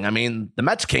 8-0. I mean, the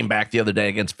Mets came back the other day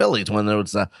against Phillies when there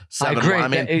was 7-1. I agree. I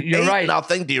mean, you're 8-0.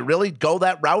 right. Do you really go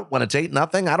that route when it's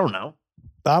 8-0? I don't know.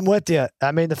 I'm with you.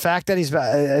 I mean, the fact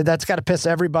that that's got to piss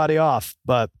everybody off.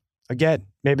 But again,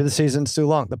 maybe the season's too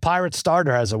long. The Pirates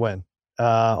starter has a win.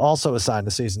 Also a sign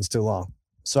the season's too long.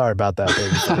 Sorry about that,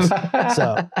 baby.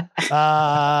 So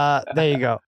there you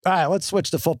go. All right, let's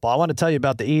switch to football. I want to tell you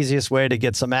about the easiest way to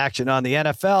get some action on the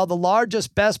NFL. The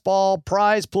largest best ball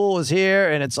prize pool is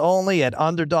here, and it's only at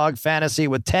Underdog Fantasy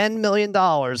with $10 million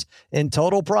in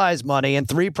total prize money and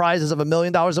 3 prizes of $1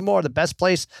 million or more. The best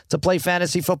place to play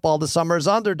fantasy football this summer is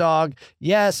Underdog.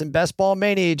 Yes, in Best Ball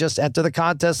Mania, just enter the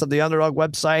contest of the Underdog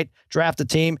website, draft a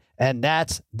team, and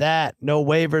that's that. No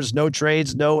waivers, no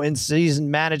trades, no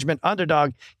in-season management.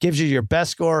 Underdog gives you your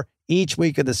best score each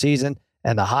week of the season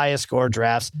and the highest score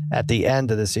drafts at the end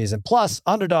of the season. Plus,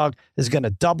 Underdog is going to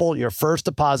double your first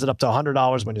deposit up to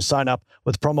 $100 when you sign up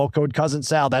with promo code Cousin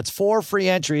Sal. That's 4 free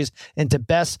entries into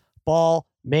Best Ball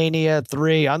Mania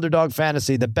 3. Underdog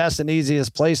Fantasy, the best and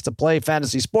easiest place to play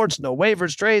fantasy sports. No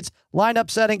waivers, trades,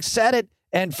 lineup settings. Set it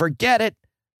and forget it.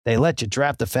 They let you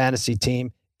draft a fantasy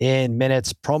team in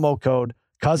minutes. Promo code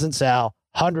Cousin Sal,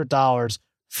 $100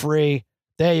 free.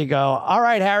 There you go. All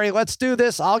right, Harry, let's do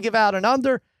this. I'll give out an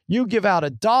under. You give out a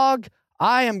dog.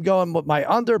 I am going with my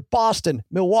under. Boston,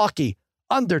 Milwaukee,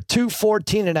 under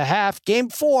 214.5. Game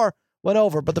 4 went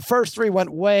over, but the first 3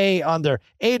 went way under.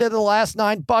 8 of the last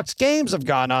 9 Bucks games have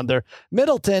gone under.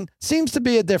 Middleton seems to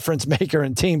be a difference maker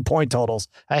in team point totals.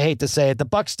 I hate to say it. The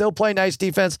Bucks still play nice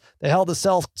defense. They held the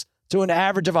Celtics to an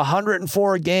average of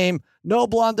 104 a game. No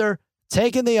blunder.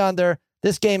 Taking the under.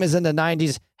 This game is in the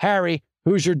 90s. Harry,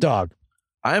 who's your dog?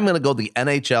 I'm going to go the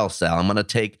NHL, Sal. I'm going to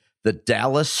take the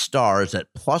Dallas Stars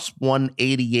at plus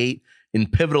 188 in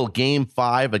pivotal Game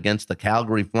 5 against the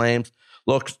Calgary Flames.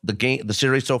 Look, the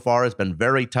series so far has been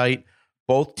very tight.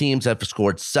 Both teams have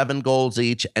scored 7 goals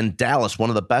each, and Dallas, one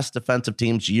of the best defensive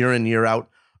teams year in, year out.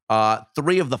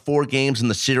 3 of the 4 games in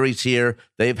the series here,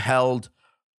 they've held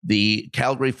the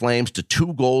Calgary Flames to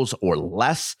 2 goals or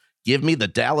less. Give me the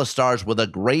Dallas Stars with a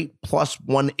great plus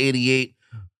 188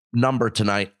 number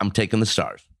tonight. I'm taking the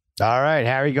Stars. All right,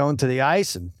 Harry going to the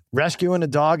ice and rescuing a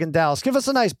dog in Dallas. Give us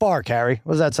a nice bark, Harry.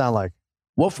 What does that sound like?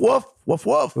 Woof, woof, woof,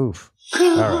 woof. Oof.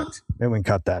 All right. Maybe we can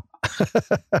cut that.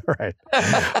 All right.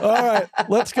 All right.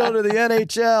 Let's go to the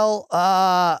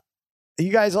NHL.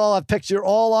 You guys all have picks. You're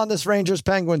all on this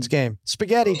Rangers-Penguins game.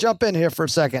 Spaghetti, jump in here for a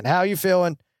second. How are you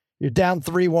feeling? You're down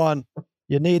 3-1.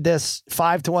 You need this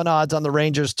 5-1 odds on the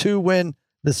Rangers to win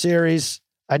the series.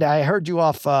 I heard you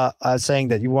off saying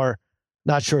that you were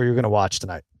not sure you're going to watch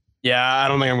tonight. Yeah, I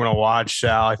don't think I'm going to watch,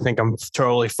 Sal. I think I'm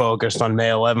totally focused on May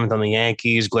 11th on the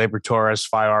Yankees, Gleyber Torres,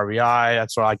 5 RBI.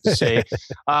 That's what I like to say.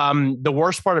 The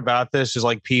worst part about this is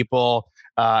like people,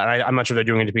 and I'm not sure they're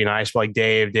doing it to be nice, but like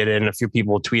Dave did it, and a few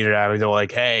people tweeted at me. They're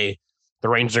like, hey, the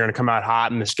Rangers are going to come out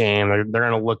hot in this game. They're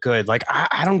going to look good. Like,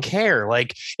 I don't care.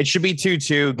 Like, it should be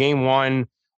 2-2. Game 1.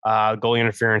 Goalie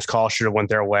interference call should have went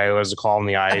their way. It was a call on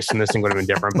the ice, and this thing would have been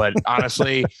different. But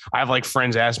honestly, I have like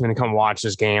friends ask me to come watch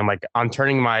this game. Like, I'm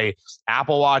turning my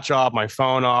Apple Watch off, my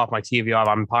phone off, my TV off.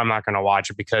 I'm probably not going to watch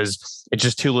it because it's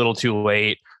just too little, too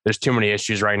late. There's too many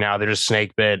issues right now. They're just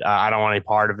snake bit. I don't want any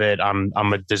part of it. I'm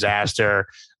a disaster.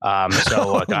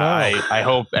 So look, no. I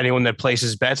hope anyone that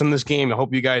places bets on this game, I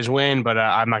hope you guys win, but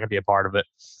I'm not going to be a part of it.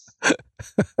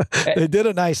 They did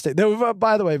a nice thing. They were,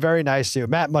 by the way, very nice to you.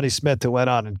 Matt Money Smith, who went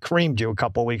on and creamed you a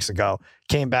couple of weeks ago,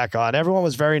 came back on. Everyone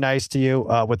was very nice to you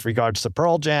with regards to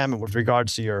Pearl Jam and with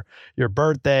regards to your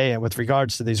birthday and with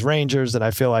regards to these Rangers. And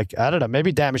I feel like, I don't know,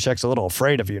 maybe Damashek's a little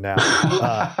afraid of you now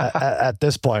at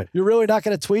this point. You're really not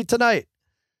going to tweet tonight?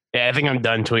 Yeah, I think I'm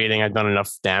done tweeting. I've done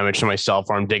enough damage to myself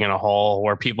where I'm digging a hole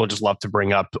where people just love to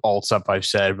bring up old stuff I've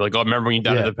said. Like, oh, remember when you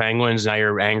done to the Penguins? Now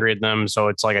you're angry at them. So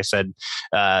it's like I said,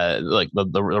 like the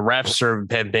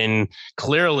refs have been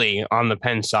clearly on the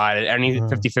Penn side. Any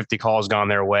 50-50 calls gone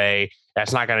their way.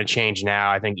 That's not going to change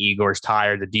now. I think Igor's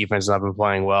tired. The defense has not been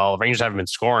playing well. The Rangers haven't been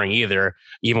scoring either,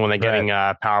 even when they're getting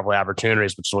power play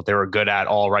opportunities, which is what they were good at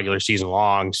all regular season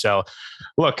long. So,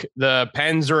 look, the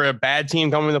Pens are a bad team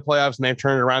coming to the playoffs, and they've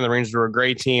turned it around. The Rangers are a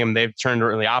great team. They've turned it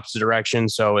in the opposite direction.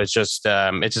 So it's just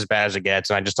it's as bad as it gets,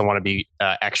 and I just don't want to be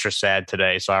extra sad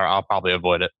today. So I'll probably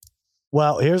avoid it.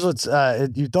 Well, here's what's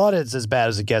you thought it's as bad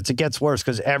as it gets. It gets worse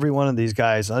because every one of these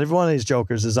guys, every one of these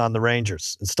jokers is on the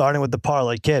Rangers. It's starting with the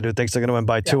parlay kid who thinks they're going to win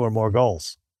by 2 or more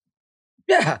goals.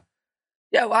 Yeah.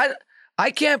 Well,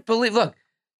 I can't believe. Look,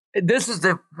 this is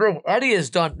the thing. Eddie has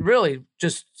done really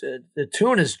just the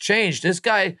tune has changed. This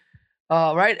guy,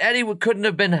 right? Eddie couldn't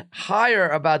have been higher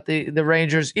about the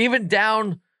Rangers, even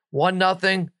down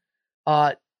 1-0,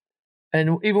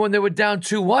 and even when they were down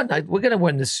 2-1. We're going to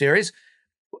win this series.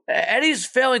 Eddie's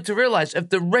failing to realize if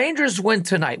the Rangers win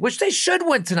tonight, which they should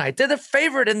win tonight, they're the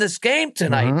favorite in this game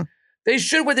tonight. Mm-hmm. They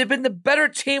should win. They've been the better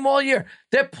team all year.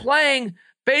 They're playing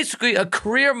basically a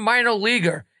career minor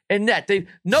leaguer in net.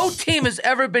 No team has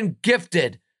ever been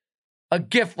gifted a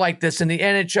gift like this in the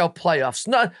NHL playoffs.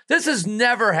 No, this has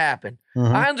never happened.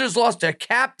 Mm-hmm. Islanders lost their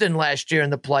captain last year in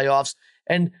the playoffs,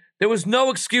 and there was no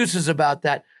excuses about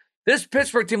that. This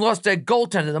Pittsburgh team lost their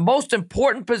goaltender, the most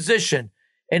important position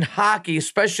in hockey,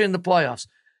 especially in the playoffs.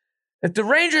 If the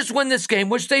Rangers win this game,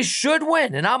 which they should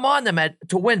win, and I'm on them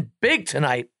to win big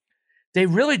tonight, they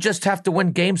really just have to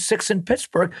win Game 6 in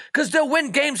Pittsburgh because they'll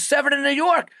win Game 7 in New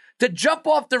York. To jump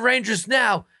off the Rangers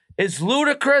now is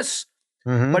ludicrous,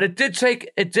 but it did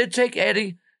take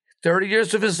Eddie 30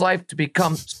 years of his life to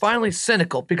become finally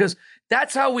cynical because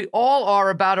that's how we all are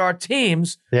about our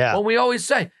teams when we always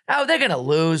say, oh, they're going to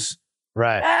lose.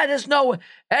 Right. There's no way.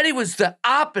 Eddie was the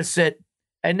opposite.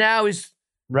 And now he's,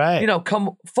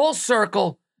 come full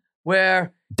circle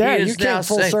where Dad, you came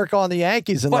full circle on the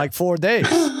Yankees in like 4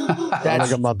 days.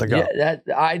 Like a month ago. Yeah,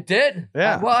 I did.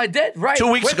 Yeah. Well, I did. Right.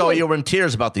 2 weeks ago, you were in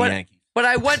tears about the Yankees. But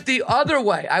I went the other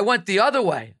way. I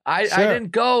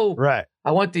didn't go. Right.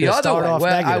 I went the other way.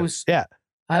 Where negative. I was. Yeah.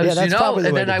 I was, that's probably the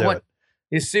and way then to I do went. it.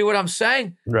 You see what I'm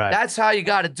saying? Right. That's how you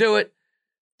got to do it.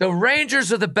 The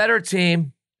Rangers are the better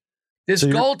team. This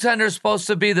goaltender is supposed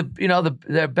to be the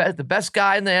best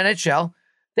guy in the NHL.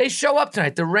 They show up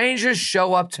tonight. The Rangers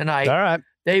show up tonight. All right.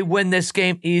 They win this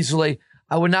game easily.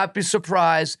 I would not be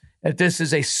surprised if this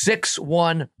is a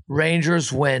 6-1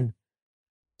 Rangers win.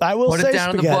 I will Put say it down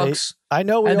in the books. I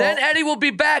know. Then Eddie will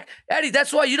be back. Eddie,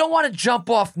 that's why you don't want to jump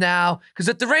off now because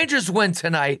if the Rangers win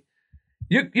tonight,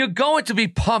 you're going to be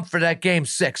pumped for that Game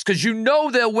 6 because you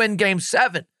know they'll win Game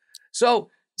 7. So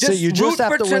you just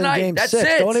have to win Game 6.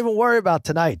 It. Don't even worry about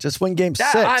tonight. Just win Game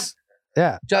 6.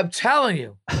 I'm telling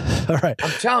you. All right.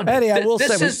 I'm telling you. Eddie, I will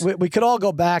say we could all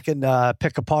go back and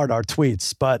pick apart our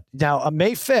tweets. But now on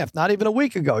May 5th, not even a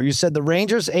week ago, you said the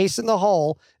Rangers ace in the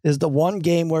hole is the one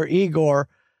game where Igor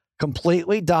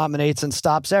completely dominates and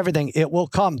stops everything. It will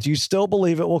come. Do you still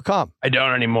believe it will come? I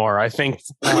don't anymore. I think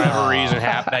for whatever reason,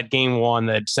 that Game 1,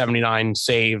 that 79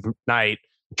 save night,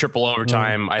 triple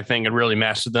overtime, I think it really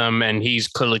messed with him, and he's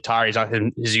clearly tired. He's not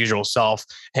his usual self.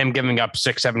 Him giving up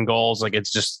 6-7 goals, like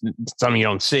it's just something you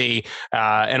don't see.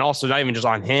 And also not even just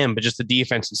on him, but just the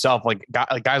defense itself. Like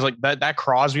guys like that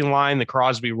Crosby line, the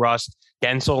Crosby Rust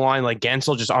Gensel line, like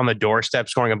Gensel just on the doorstep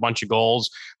scoring a bunch of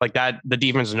goals like that. The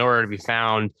defense is nowhere to be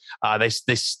found.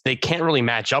 They can't really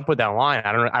match up with that line.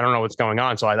 I don't know what's going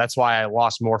on. So that's why I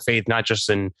lost more faith, not just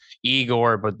in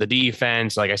Igor, but the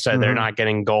defense. Like I said, they're not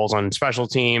getting goals on special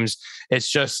teams. It's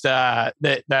just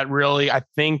that really, I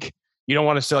think you don't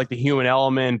want to say like the human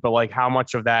element, but like how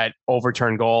much of that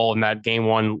overturned goal and that Game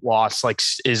 1 loss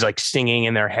is stinging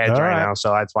in their heads right now.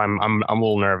 So that's why I'm a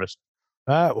little nervous.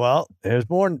 Well, there's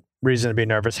more reason to be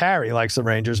nervous. Harry likes the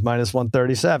Rangers minus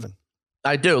 137.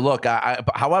 I do. Look,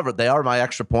 however, they are my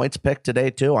extra points pick today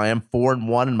too. I am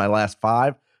 4-1 in my last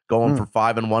 5, going for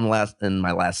 5-1 in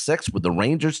my last 6 with the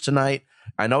Rangers tonight.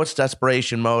 I know it's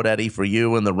desperation mode, Eddie, for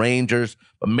you and the Rangers,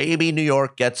 but maybe New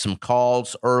York gets some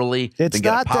calls early. It's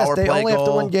not that they only have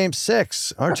to win Game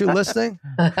 6. Aren't you listening?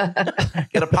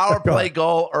 Get a power play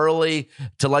goal early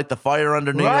to light the fire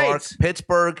under New York.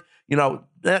 Pittsburgh,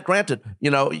 granted,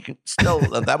 you can still,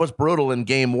 that was brutal in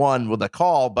Game 1 with a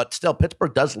call, but still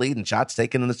Pittsburgh does lead in shots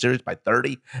taken in the series by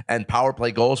 30 and power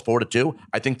play goals 4-2.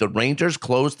 I think the Rangers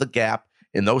close the gap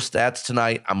in those stats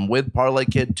tonight. I'm with Parlay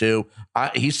Kid too.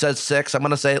 He says 6. I'm going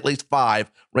to say at least 5.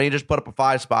 Rangers put up a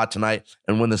 5 spot tonight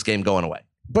and win this game going away.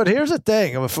 But here's the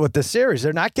thing with the series,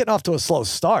 they're not getting off to a slow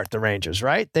start, the Rangers,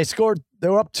 right? They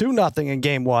were up 2-0 in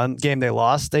Game 1, game they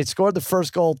lost. They scored the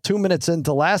first goal 2 minutes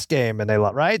into last game and they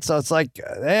lost, right? So it's like,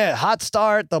 hot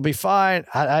start, they'll be fine.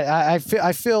 I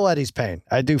feel Eddie's pain.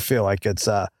 I do feel like it's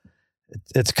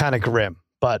it's kind of grim.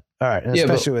 But all right,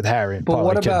 especially with Harry. And but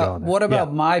what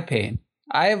about my pain?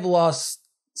 I have lost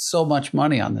so much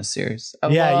money on this series.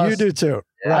 You do too.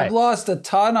 Right. I've lost a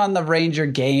ton on the Ranger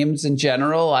games in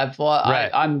general.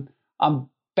 I'm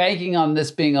banking on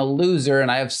this being a loser, and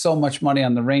I have so much money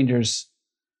on the Rangers.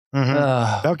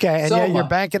 Mm-hmm. Okay, and you're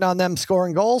banking on them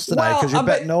scoring goals tonight because you're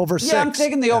betting over 6. Yeah, I'm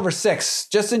taking the over 6.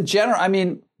 Just in general, I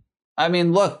mean,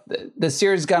 look, the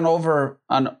series has gone over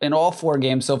in all 4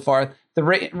 games so far. The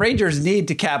Rangers need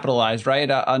to capitalize, right,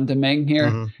 on Domingue here.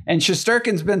 Mm-hmm. And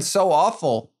Shesterkin's been so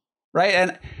awful,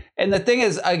 right? And the thing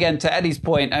is, again, to Eddie's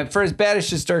point, for as bad as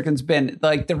Shesterkin's been,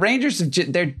 like the Rangers,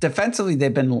 they're defensively,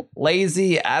 they've been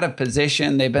lazy, out of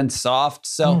position. They've been soft.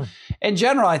 So in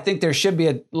general, I think there should be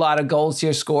a lot of goals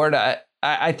here scored.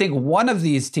 I think one of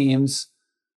these teams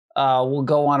will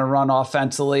go on a run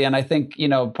offensively. And I think,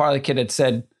 Parlay Kid had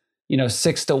said,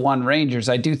 6-1 Rangers.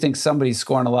 I do think somebody's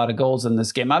scoring a lot of goals in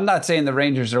this game. I'm not saying the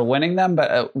Rangers are winning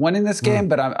this game,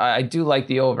 but I do like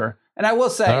the over. And I will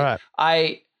say,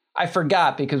 I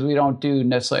forgot because we don't do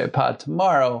necessarily a pod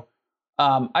tomorrow.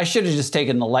 I should have just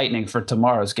taken the Lightning for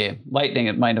tomorrow's game. Lightning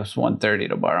at -130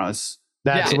 tomorrow.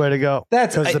 That's the way to go.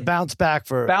 That's because the bounce back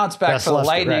for the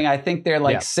Lightning. Right. I think they're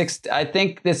like 6. I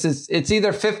think it's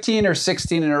either 15 or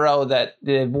 16 in a row that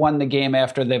they've won the game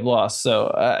after they've lost.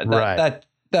 So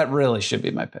that really should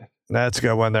be my pick. That's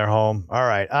good when they're home. All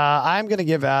right. I'm going to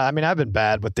give, I've been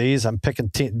bad with these. I'm picking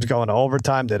teams going to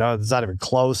overtime. It's not even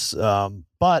close.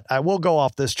 But I will go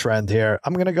off this trend here.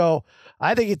 I'm going to go,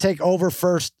 I think you take over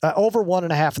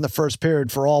 1.5 in the first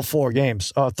period for all 4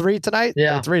 games. 3 tonight?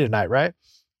 Yeah. 3 tonight, right?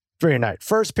 3 tonight.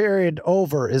 First period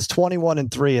over is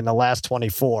 21-3 in the last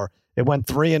 24. It went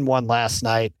 3-1 last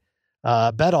night.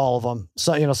 Bet all of them.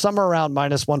 So, somewhere around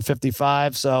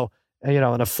 -155. So, in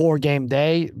a 4-game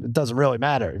day, it doesn't really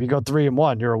matter. If you go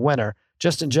 3-1, you're a winner.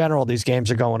 Just in general, these games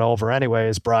are going over anyway,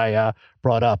 as Bri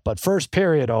brought up. But first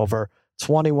period over,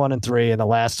 21-3 in the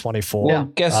last 24. Yeah,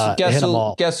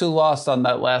 guess who lost on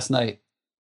that last night?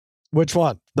 Which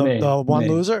one? The one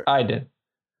loser? I did.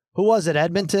 Who was it?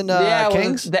 Edmonton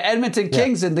Kings? The Edmonton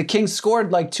Kings, and the Kings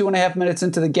scored like 2.5 minutes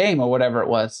into the game or whatever it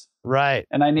was. Right.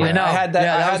 And I had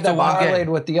that parlayed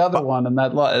with the other one, and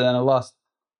then I lost.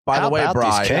 By the way,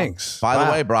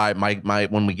 Bri, my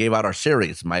when we gave out our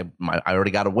series, I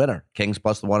already got a winner. Kings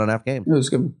plus the 1.5 game. It was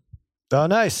good. Oh,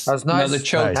 nice. That was nice.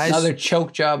 Another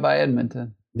choke job by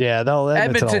Edmonton. Yeah,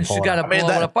 Edmonton should got to blow it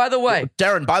up. By the way,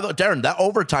 Darren, that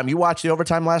overtime, you watched the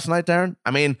overtime last night, Darren?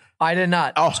 I did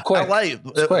not. Oh, it's quick.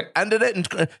 Quick. Ended it,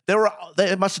 and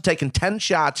they must have taken 10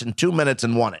 shots in 2 minutes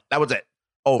and won it. That was it.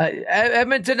 Oh,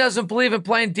 Edmonton doesn't believe in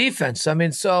playing defense.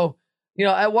 So.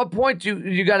 At what point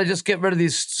you got to just get rid of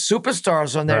these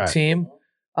superstars on their team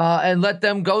and let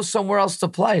them go somewhere else to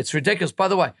play? It's ridiculous. By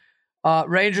the way,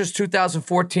 Rangers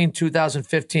 2014,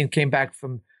 2015 came back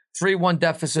from 3-1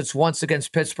 deficits, once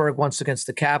against Pittsburgh, once against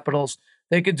the Capitals.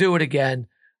 They could do it again.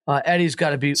 Eddie's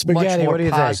got to be much more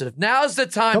positive. Now's the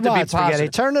time to be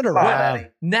positive. Turn it around.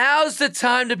 Now's the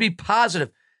time to be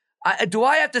positive. Do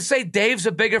I have to say Dave's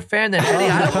a bigger fan than Eddie?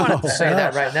 I don't want to say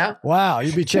that right now. Wow,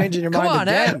 you'd be changing your mind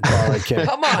again.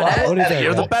 Come on, Ed.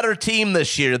 You're the better team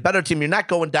this year. The better team. You're not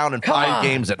going down in 5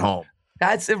 games at home.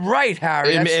 That's right,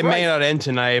 Harry. It may not end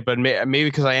tonight, but maybe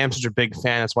because I am such a big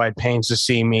fan, that's why it pains to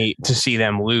see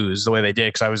them lose the way they did.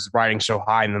 Because I was riding so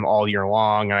high in them all year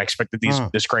long, and I expected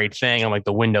this great thing. I'm like,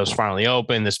 the window's finally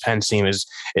open. This Pens team is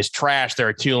trash. They're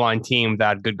a 2-line team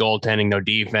without good goaltending, no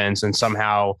defense, and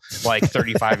somehow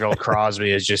 35-year-old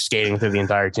Crosby is just skating through the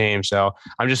entire team. So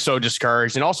I'm just so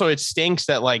discouraged, and also it stinks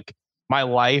that my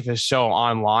life is so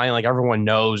online. Like everyone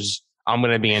knows I'm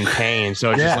going to be in pain. So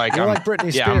it's just like, you're like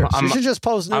Britney Spears. You should just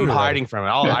post I'm hiding from it.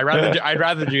 I'd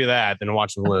rather do that than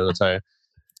watch them lose. I'll tell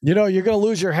you. You're going to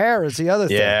lose your hair is the other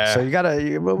thing. Yeah. So we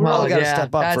all got to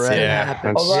step up for Eddie. Yeah,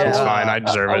 that's fine. I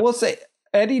deserve it. I will say,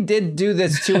 Eddie did do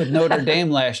this too with Notre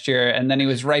Dame last year, and then he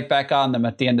was right back on them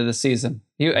at the end of the season.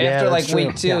 After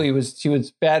week 2, he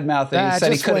was bad mouthing. He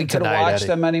said he couldn't watch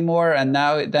them anymore, and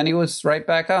then he was right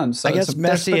back on. So I guess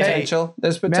there's potential.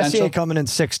 Messier coming in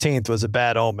 16th was a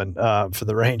bad omen for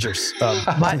the Rangers.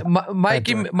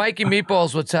 Mikey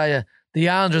Meatballs will tell you the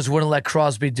Islanders wouldn't let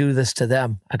Crosby do this to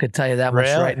them. I could tell you that much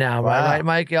right now. Wow. Right,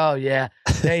 Mike? Oh yeah,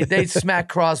 they smack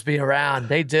Crosby around.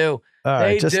 They do. All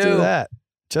right, do that.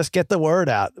 Just get the word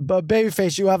out. But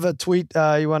Babyface, you have a tweet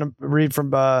you want to read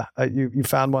from? You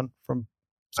found one from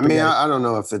Spaghetti. I don't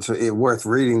know if it's worth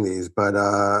reading these, but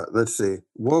let's see.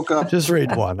 Woke up. Just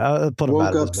read one. I'll put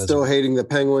woke up still hating the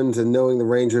Penguins and knowing the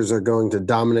Rangers are going to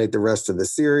dominate the rest of the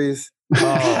series.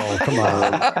 Oh, come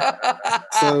on.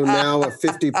 also now a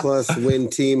 50-plus win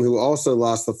team who also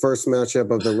lost the first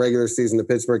matchup of the regular season to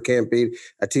Pittsburgh can't beat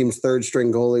a team's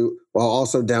third-string goalie while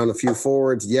also down a few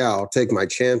forwards. Yeah, I'll take my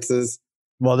chances.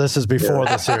 Well, this is before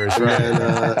the series, right?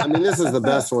 And, this is the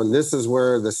best one. This is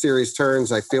where the series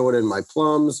turns. I feel it in my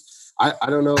plums. I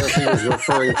don't know if he was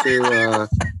referring to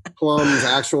plums,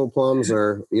 actual plums,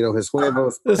 or his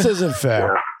huevos. This isn't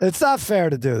fair. It's not fair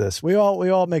to do this. We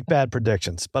all make bad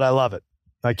predictions, but I love it.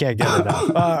 I can't get it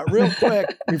enough. Real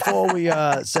quick before we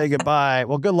say goodbye.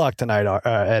 Well, good luck tonight,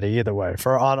 Eddie. Either way,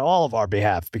 on all of our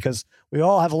behalf, because we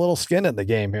all have a little skin in the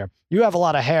game here. You have a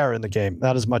lot of hair in the game,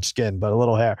 not as much skin, but a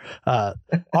little hair.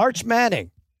 Arch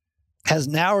Manning has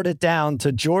narrowed it down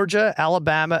to Georgia,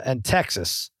 Alabama, and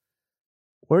Texas.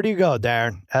 Where do you go,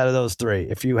 Darren, out of those three?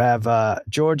 If you have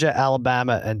Georgia,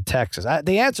 Alabama, and Texas,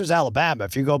 the answer is Alabama.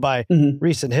 If you go by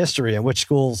recent history and which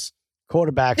schools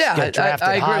quarterbacks get drafted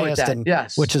I agree highest, with that. and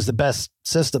yes. which is the best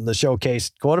system to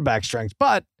showcase quarterback strengths.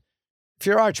 But if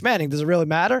you're Arch Manning, does it really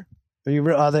matter? Are they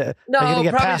going to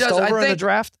get passed over in the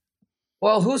draft?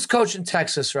 Well, who's coaching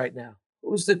Texas right now?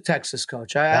 Who's the Texas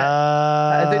coach?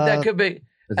 I think that could be.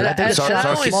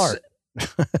 Smart.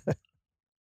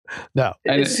 No.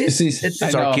 Is he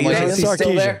still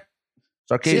there?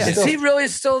 Sarkisian. Is he really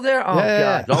still there? Oh,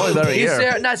 God. He's only there a year.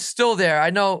 There, not still there. I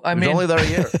know. He's only there a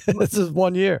year. This is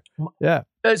 1 year. Yeah.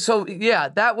 So, yeah,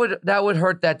 that would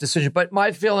hurt that decision. But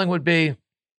my feeling would be,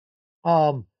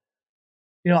 I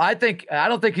don't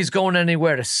think he's going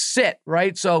anywhere to sit,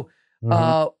 right? So,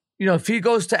 if he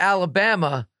goes to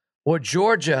Alabama or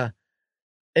Georgia,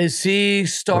 is he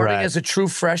starting as a true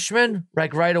freshman,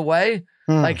 like right away?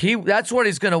 That's what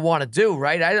he's going to want to do,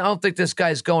 right? I don't think this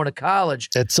guy's going to college.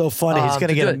 It's so funny. He's going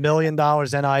to get $1 million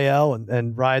NIL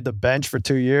and ride the bench for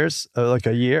 2 years, like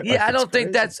a year. Yeah, I don't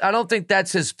think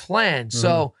that's his plan.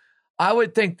 So I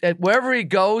would think that wherever he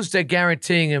goes, they're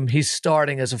guaranteeing him he's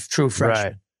starting as a true freshman.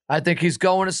 Right. I think he's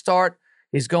going to start.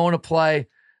 He's going to play.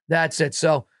 That's it.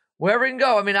 So wherever he can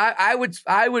go. I mean, I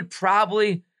would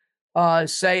probably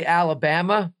say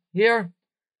Alabama here.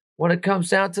 When it comes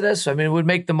down to this, I mean, it would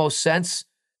make the most sense.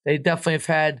 They definitely have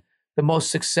had the most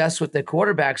success with their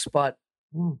quarterbacks, but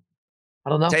I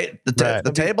don't know.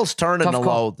 The table's turning a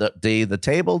low. The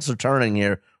tables are turning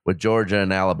here with Georgia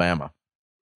and Alabama.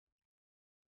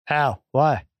 How?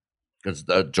 Why? Because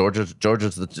Georgia's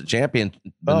the champion,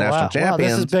 national champions. Wow,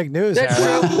 this is big news.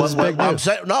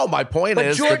 My point but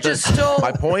is Georgia's still.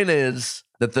 My point is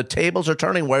that the tables are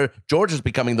turning where Georgia's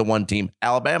becoming the one team.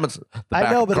 Alabama's the back.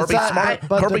 I know, but Kirby Smart.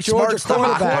 Kirby Smart's the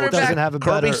quarterback doesn't have a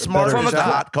better. Kirby Smart is the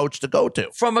hot coach to go to.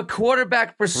 From a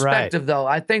quarterback perspective, though,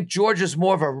 I think Georgia's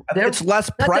more of a. It's less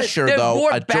pressure, they're though.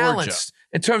 More at balanced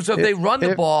in terms of they run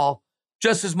the ball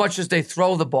just as much as they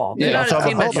throw the ball. You're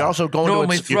also going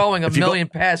normally throwing a million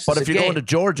passes. But if you're going to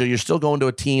Georgia, you're still going to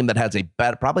a team that has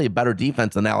probably a better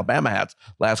defense than Alabama has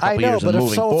last couple years. But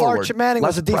if Arch Manning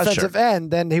was a defensive end,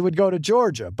 then he would go to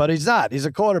Georgia. But he's not. He's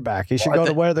a quarterback. He should go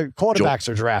to where the quarterbacks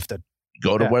are drafted.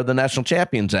 Go to where the national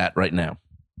champion's at right now.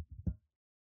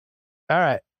 All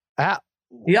right.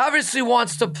 He obviously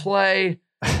wants to play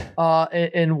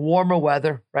in warmer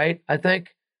weather, right? I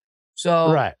think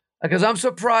so. Right. Because I'm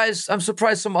surprised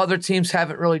some other teams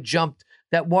haven't really jumped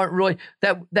that weren't really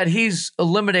that he's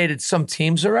eliminated some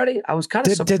teams already. I was kind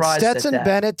of surprised. Did Stetson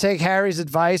Bennett take Harry's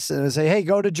advice and say, "Hey,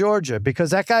 go to Georgia,"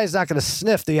 because that guy's not going to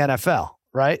sniff the NFL,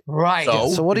 right? Right.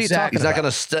 So what are you talking about? He's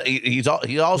not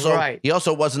going to. He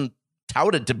also wasn't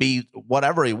touted to be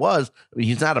whatever he was.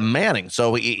 He's not a Manning,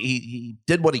 so he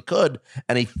did what he could,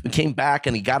 and he came back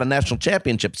and he got a national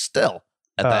championship still.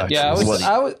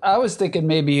 I was thinking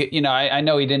maybe, I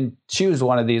know he didn't choose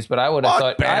one of these, but I would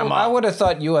have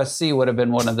thought USC would have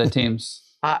been one of the teams.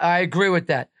 I agree with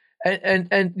that.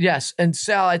 And yes, and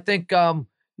Sal, I think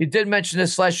you did mention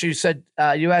this last year. You said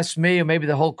you asked me or maybe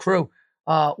the whole crew,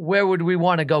 where would we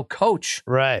want to go coach?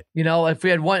 Right. If we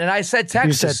had one, and I said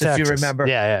Texas, if you remember.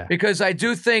 Yeah. Because I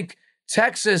do think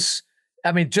Texas,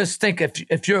 I mean, just think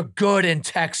if you're good in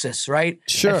Texas, right?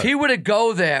 Sure. If he were to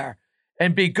go there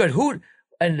and be good, who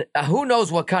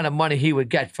knows what kind of money he would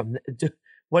get from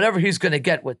whatever he's going to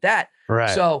get with that. Right.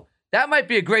 So that might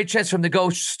be a great chance for him to go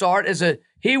start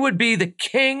he would be the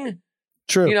king.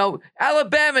 True.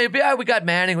 Alabama, we got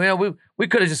Manning. We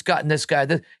could have just gotten this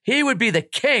guy. He would be the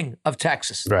king of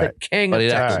Texas. Right. The king but of he'd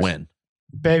Texas. have to win.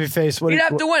 Babyface, he'd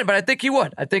have to win, but I think he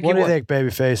would. What do you think,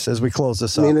 Babyface, as we close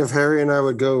this up? I mean, if Harry and I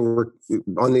would go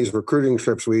on these recruiting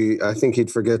trips, I think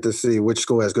he'd forget to see which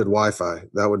school has good Wi-Fi.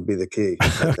 That would be the key.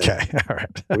 Okay, all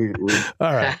right.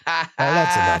 All right.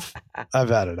 That's enough. I've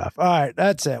had enough. All right,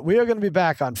 that's it. We are going to be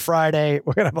back on Friday.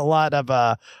 We're going to have a lot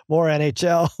of more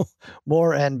NHL,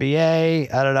 more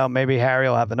NBA. I don't know. Maybe Harry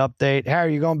will have an update.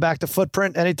 Harry, you going back to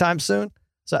Footprint anytime soon?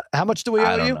 So how much do we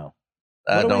owe you? Know.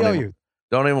 What do we owe you?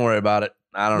 Don't even worry about it.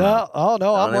 I don't know. Oh,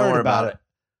 no, I'm worried about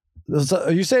it. So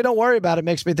you say don't worry about it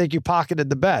makes me think you pocketed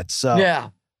the bet. So yeah,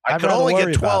 I could only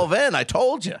get 12 in. I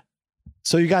told you.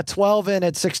 So you got 12 in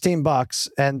at $16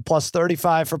 and plus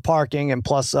 35 for parking and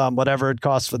plus whatever it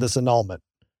costs for this annulment.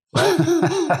 Right? All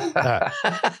right.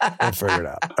 We'll figure it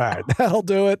out. All right. That'll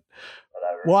do it.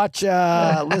 Whatever. Watch,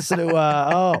 listen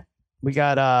to, we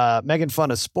got Megan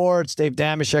Fun of Sports. Dave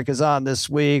Damashek is on this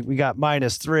week. We got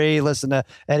 -3. Listen to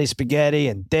Eddie Spaghetti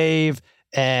and Dave.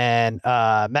 And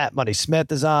Matt Money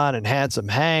Smith is on, and Handsome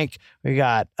Hank. We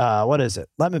got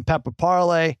Lemon Pepper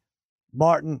Parlay,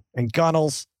 Martin and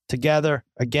Gunnels together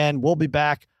again. We'll be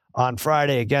back on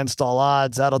Friday against all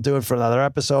odds. That'll do it for another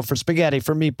episode. For Spaghetti,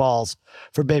 for Meatballs,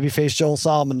 for Babyface Joel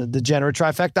Solomon, the Degenerate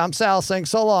Trifecta, I'm Sal saying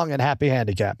so long and happy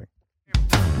handicapping.